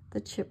the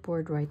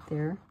chipboard right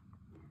there.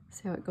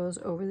 See how it goes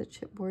over the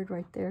chipboard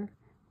right there?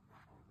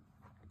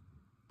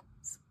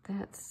 So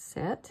that's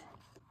set.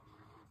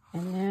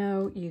 And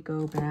now you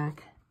go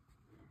back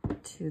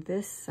to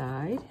this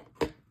side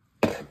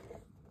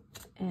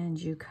and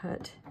you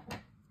cut,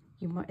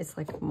 it's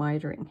like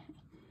mitering.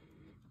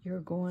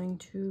 You're going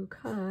to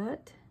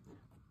cut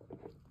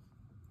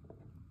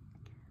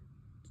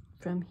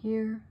from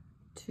here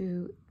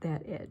to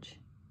that edge.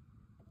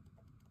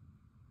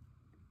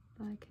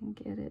 If I can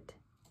get it.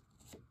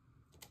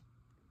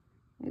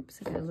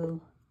 Oops, I got a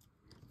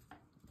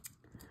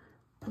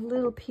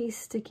little piece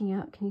sticking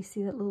out. Can you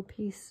see that little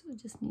piece? I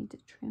just need to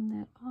trim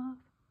that off.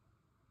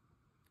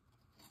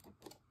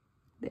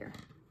 There.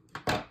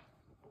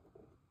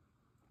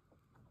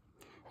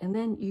 And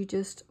then you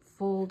just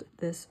fold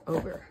this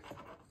over.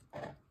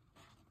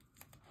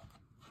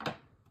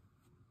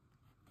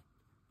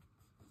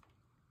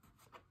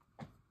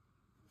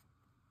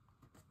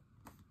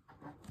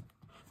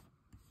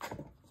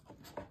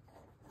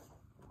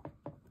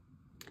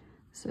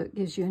 So it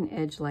gives you an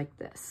edge like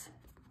this,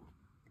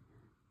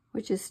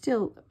 which is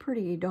still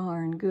pretty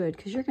darn good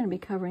because you're going to be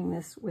covering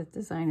this with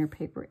designer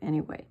paper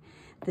anyway.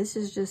 This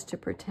is just to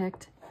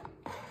protect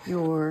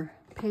your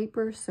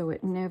paper so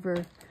it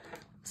never,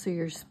 so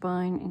your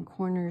spine and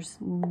corners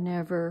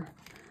never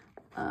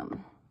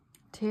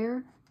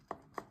tear.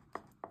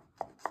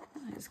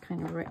 I just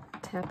kind of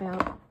tap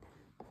out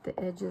the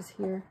edges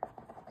here.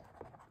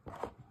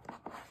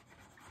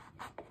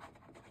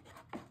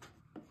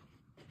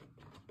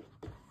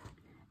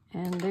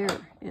 And there,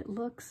 it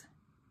looks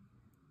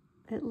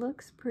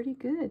pretty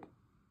good.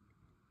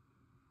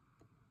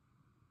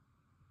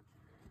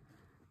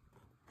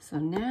 So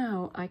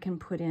now I can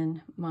put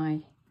in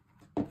my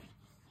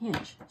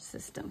hinge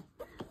system.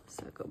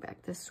 So I'll go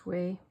back this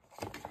way.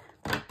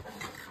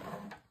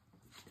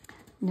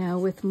 Now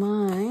with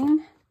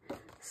mine,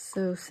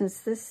 so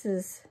since this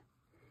is,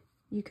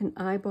 you can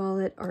eyeball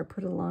it or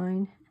put a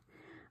line.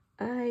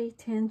 I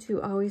tend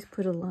to always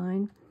put a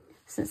line.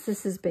 Since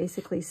this is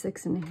basically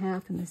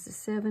 6.5 and this is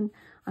 7,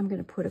 I'm going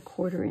to put a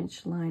 1/4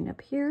 inch line up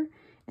here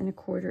and a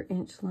 1/4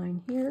 inch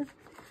line here,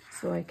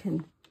 so I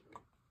can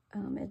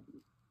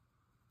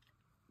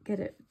get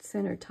it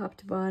centered top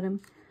to bottom.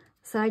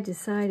 Side to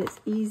side, it's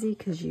easy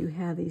because you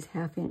have these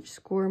 1/2 inch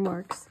score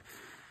marks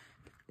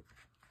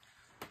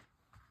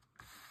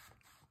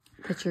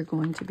that you're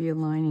going to be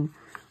aligning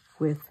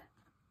with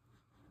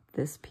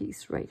this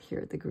piece right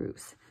here, the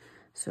grooves.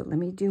 So let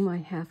me do my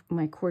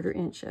 1/4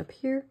 inch up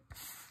here.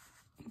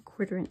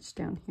 1/4 inch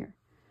down here.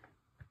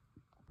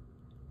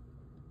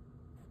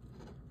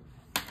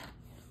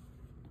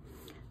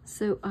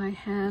 So I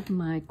have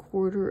my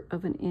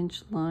 1/4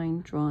 inch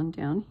line drawn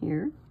down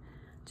here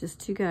just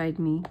to guide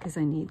me because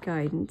I need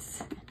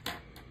guidance.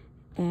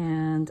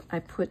 And I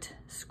put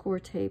score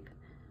tape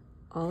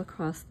all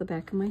across the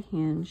back of my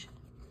hinge.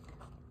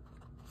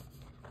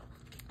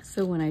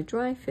 So when I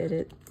dry fit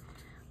it,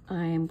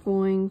 I am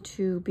going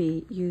to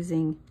be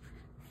using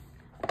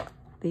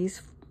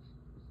these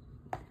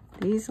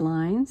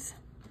lines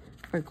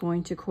are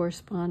going to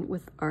correspond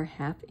with our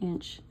 1/2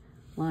 inch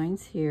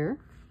lines here.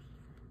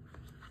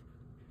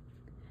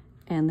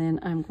 And then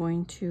I'm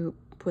going to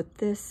put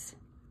this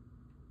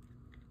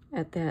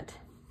at that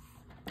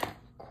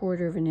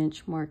 1/4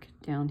 inch mark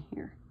down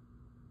here.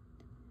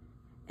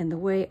 And the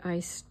way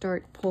I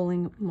start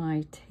pulling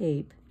my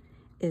tape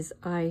is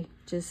I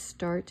just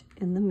start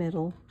in the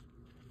middle,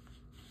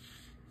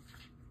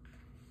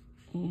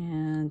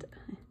 and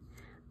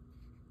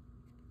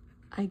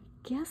I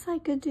guess I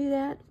could do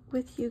that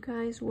with you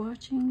guys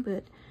watching,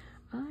 but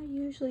I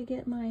usually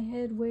get my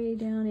head way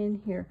down in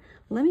here.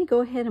 Let me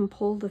go ahead and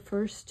pull the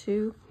first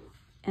 2,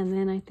 and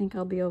then I think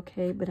I'll be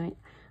okay, but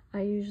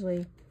I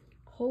usually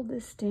hold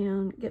this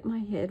down, get my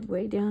head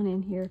way down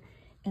in here,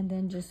 and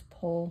then just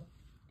pull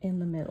in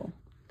the middle.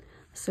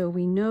 So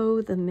we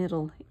know the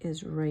middle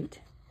is right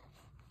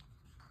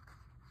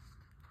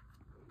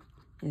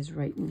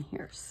in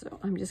here. So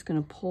I'm just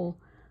going to pull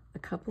a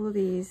couple of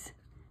these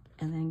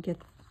and then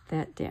get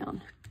that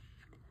down.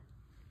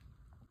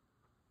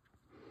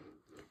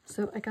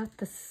 So I got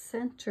the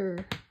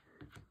center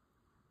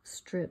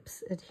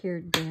strips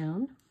adhered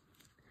down,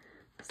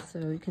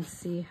 so you can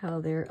see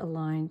how they're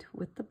aligned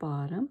with the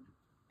bottom.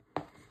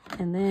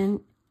 And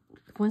then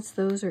once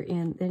those are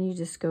in, then you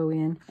just go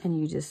in and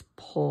you just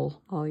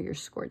pull all your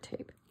score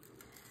tape.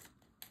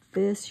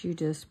 This you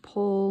just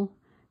pull,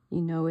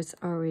 you know it's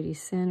already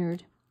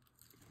centered,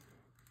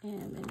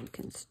 and then you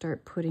can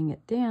start putting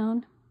it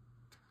down.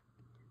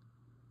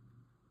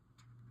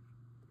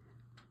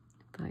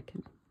 If I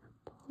can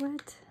pull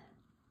it.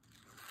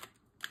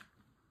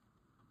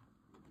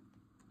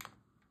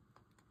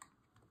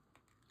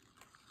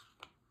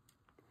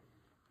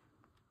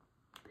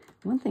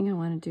 One thing I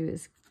want to do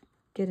is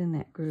get in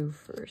that groove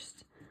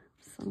first.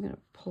 So I'm going to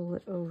pull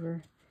it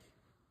over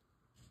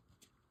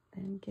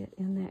and get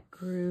in that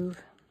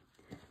groove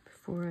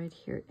before I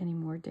adhere it any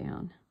more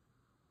down.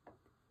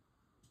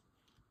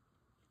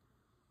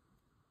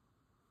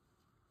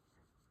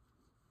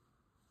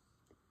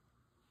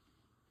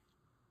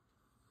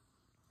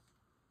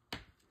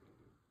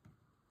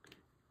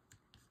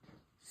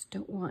 Just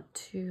don't want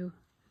to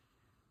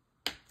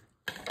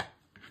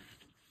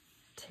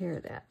tear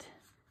that.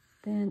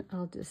 Then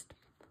I'll just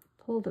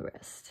pull the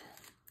rest.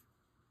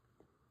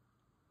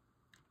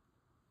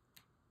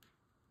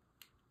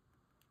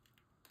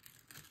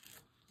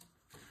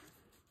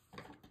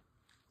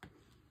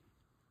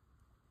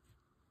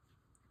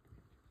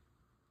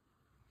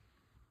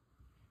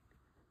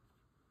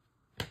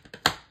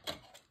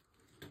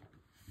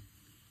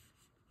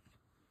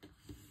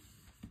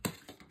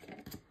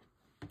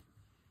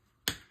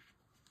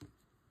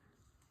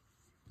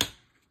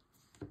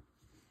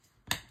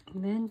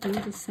 And then do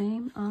the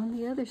same on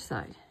the other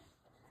side.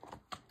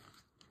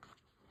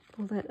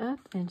 Pull that up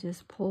and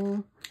just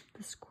pull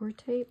the score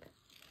tape.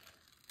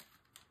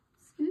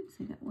 Oops,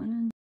 I got one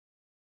on.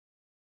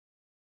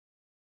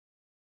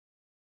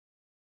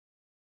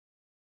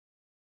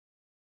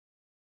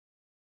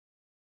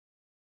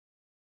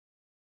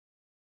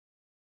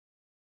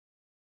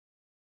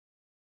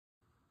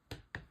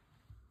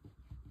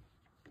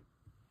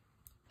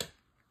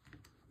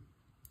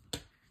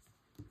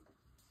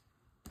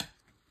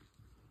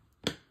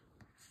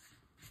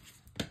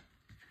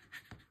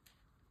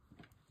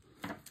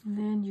 And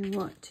then you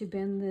want to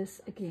bend this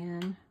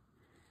again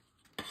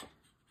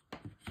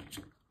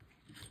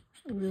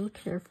real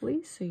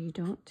carefully so you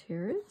don't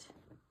tear it.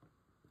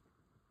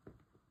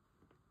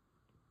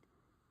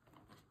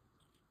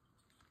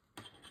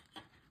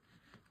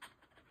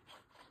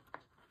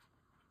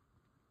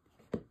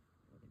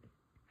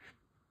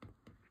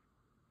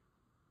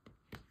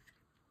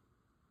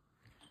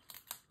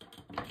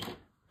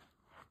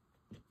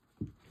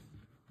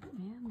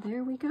 And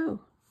there we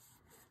go.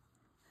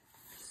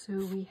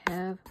 So we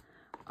have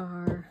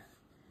our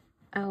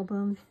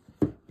album.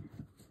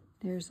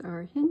 There's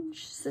our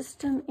hinge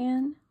system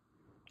in.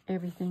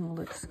 Everything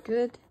looks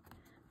good.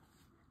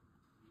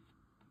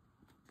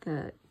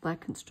 The black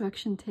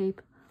construction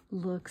tape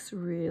looks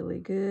really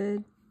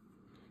good.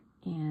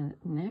 And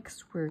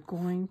next we're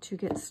going to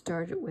get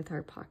started with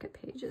our pocket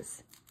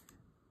pages.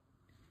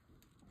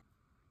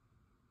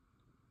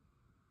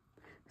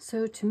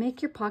 So to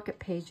make your pocket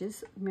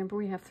pages, remember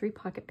we have 3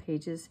 pocket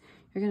pages.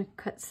 You're going to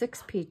cut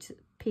 6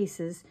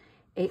 pieces,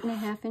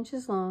 8.5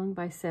 inches long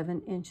by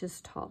 7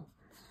 inches tall.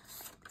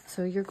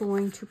 So you're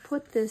going to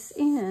put this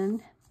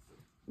in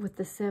with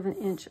the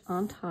 7-inch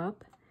on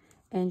top,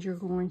 and you're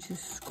going to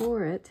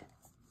score it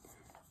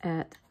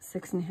at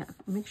 6.5.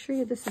 Make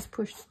sure this is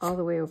pushed all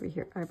the way over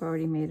here. I've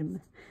already made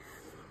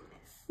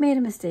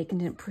a mistake and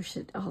didn't push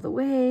it all the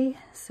way.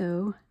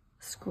 So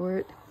score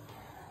it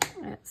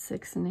at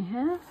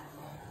 6.5.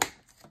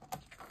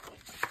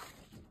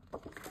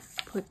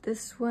 Put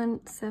this one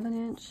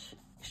 7-inch.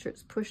 Make sure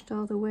it's pushed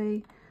all the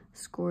way.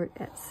 Score it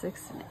at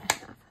 6.5.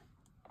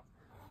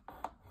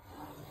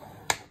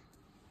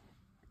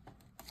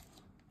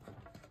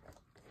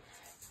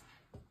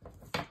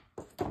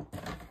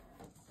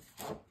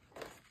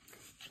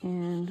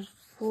 And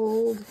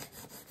fold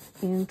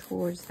in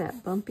towards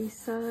that bumpy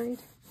side.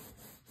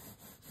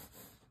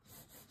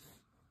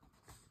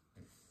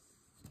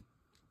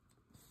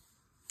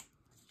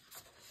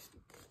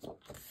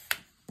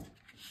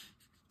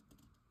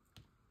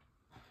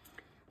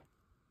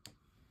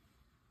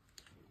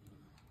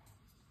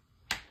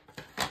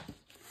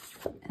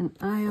 And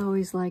I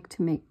always like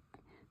to make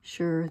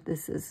sure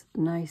this is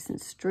nice and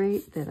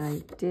straight, that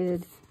I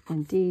did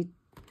indeed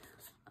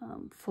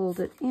fold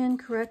it in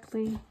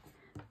correctly,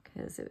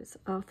 because if it's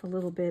off a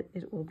little bit,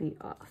 it will be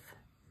off.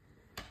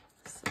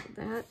 So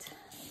that,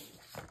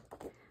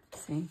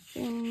 same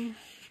thing.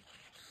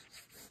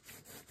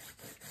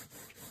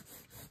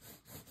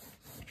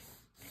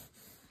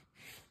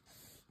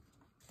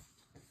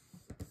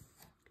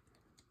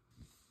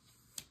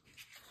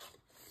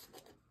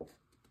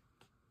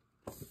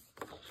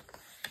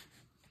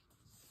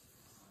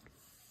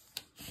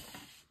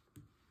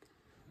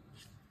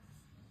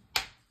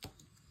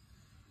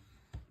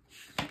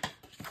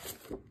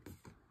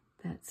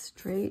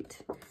 Straight,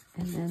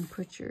 and then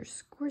put your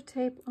score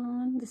tape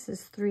on. This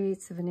is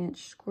 3/8 of an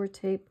inch score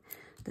tape.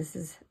 This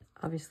is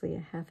obviously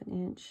a 1/2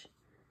 inch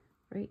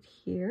right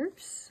here.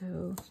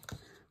 So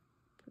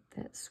put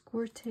that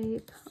score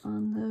tape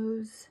on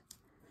those.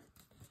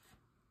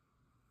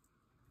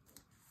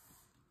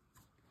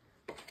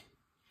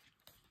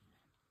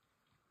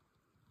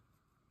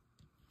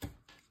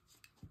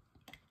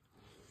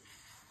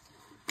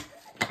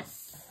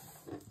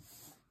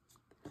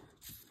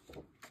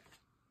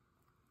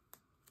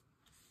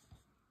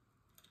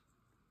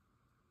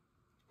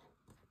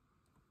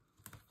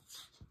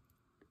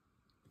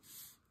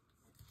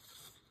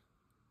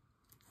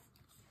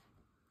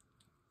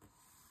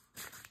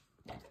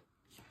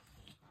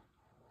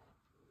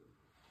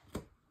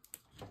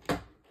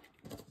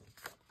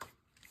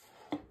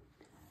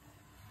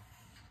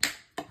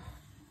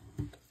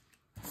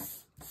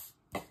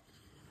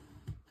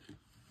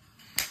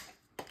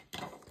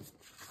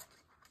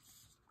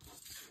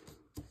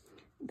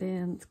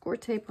 Then score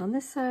tape on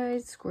this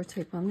side, score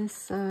tape on this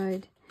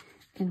side.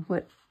 And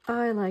what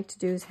I like to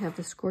do is have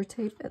the score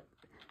tape at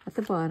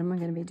the bottom. I'm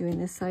going to be doing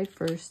this side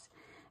first.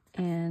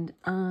 And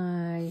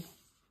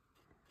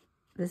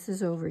this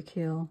is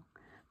overkill,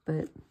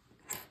 but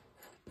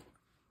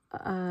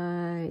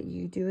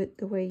you do it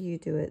the way you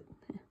do it.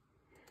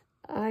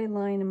 I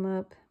line them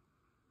up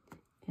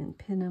and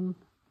pin them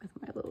with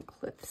my little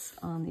clips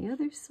on the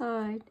other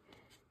side.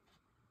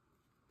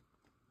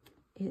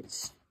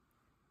 It's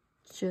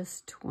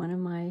just one of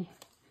my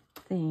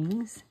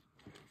things,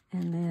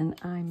 and then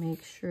I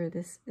make sure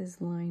this is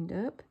lined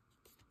up.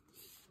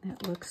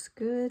 That looks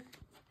good,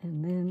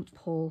 and then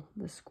pull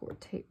the score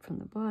tape from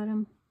the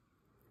bottom.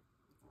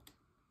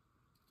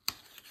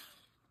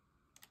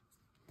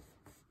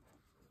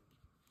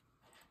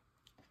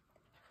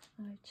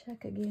 I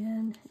check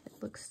again.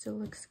 It still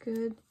looks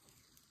good.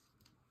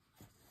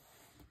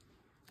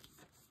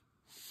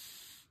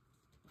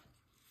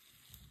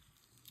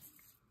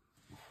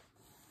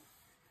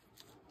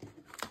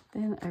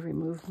 Then I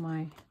remove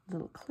my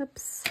little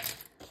clips,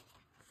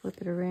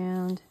 flip it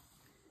around,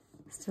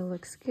 still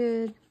looks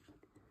good.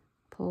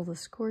 Pull the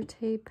score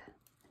tape.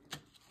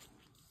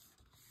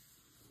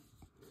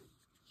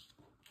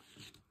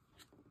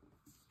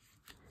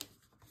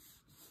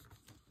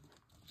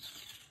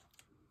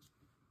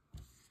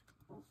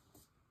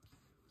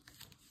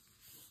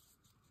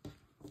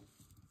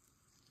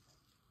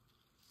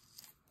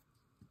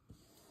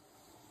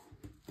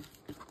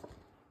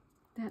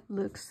 That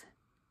looks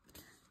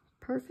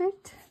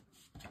perfect.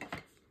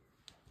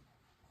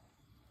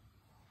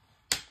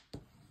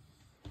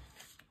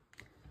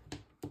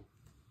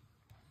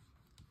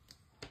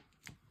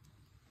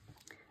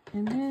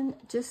 And then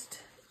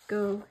just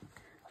go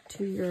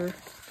to your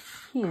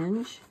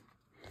hinge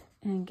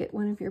and get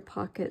one of your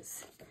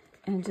pockets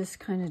and just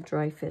kind of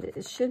dry fit it.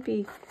 It should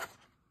be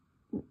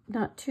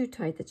not too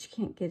tight that you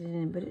can't get it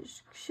in, but it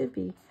should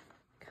be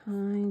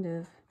kind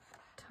of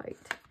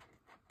tight.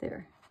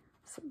 There.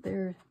 So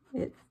there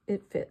it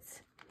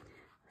fits.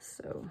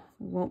 So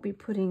we won't be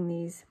putting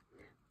these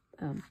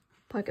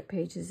pocket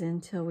pages in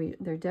until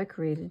they're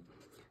decorated.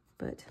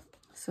 But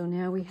so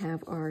now we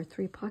have our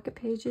 3 pocket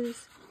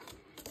pages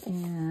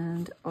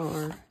and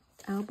our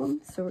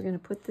album. So we're going to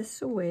put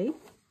this away,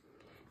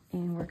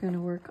 and we're going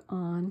to work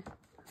on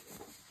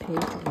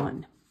page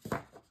 1.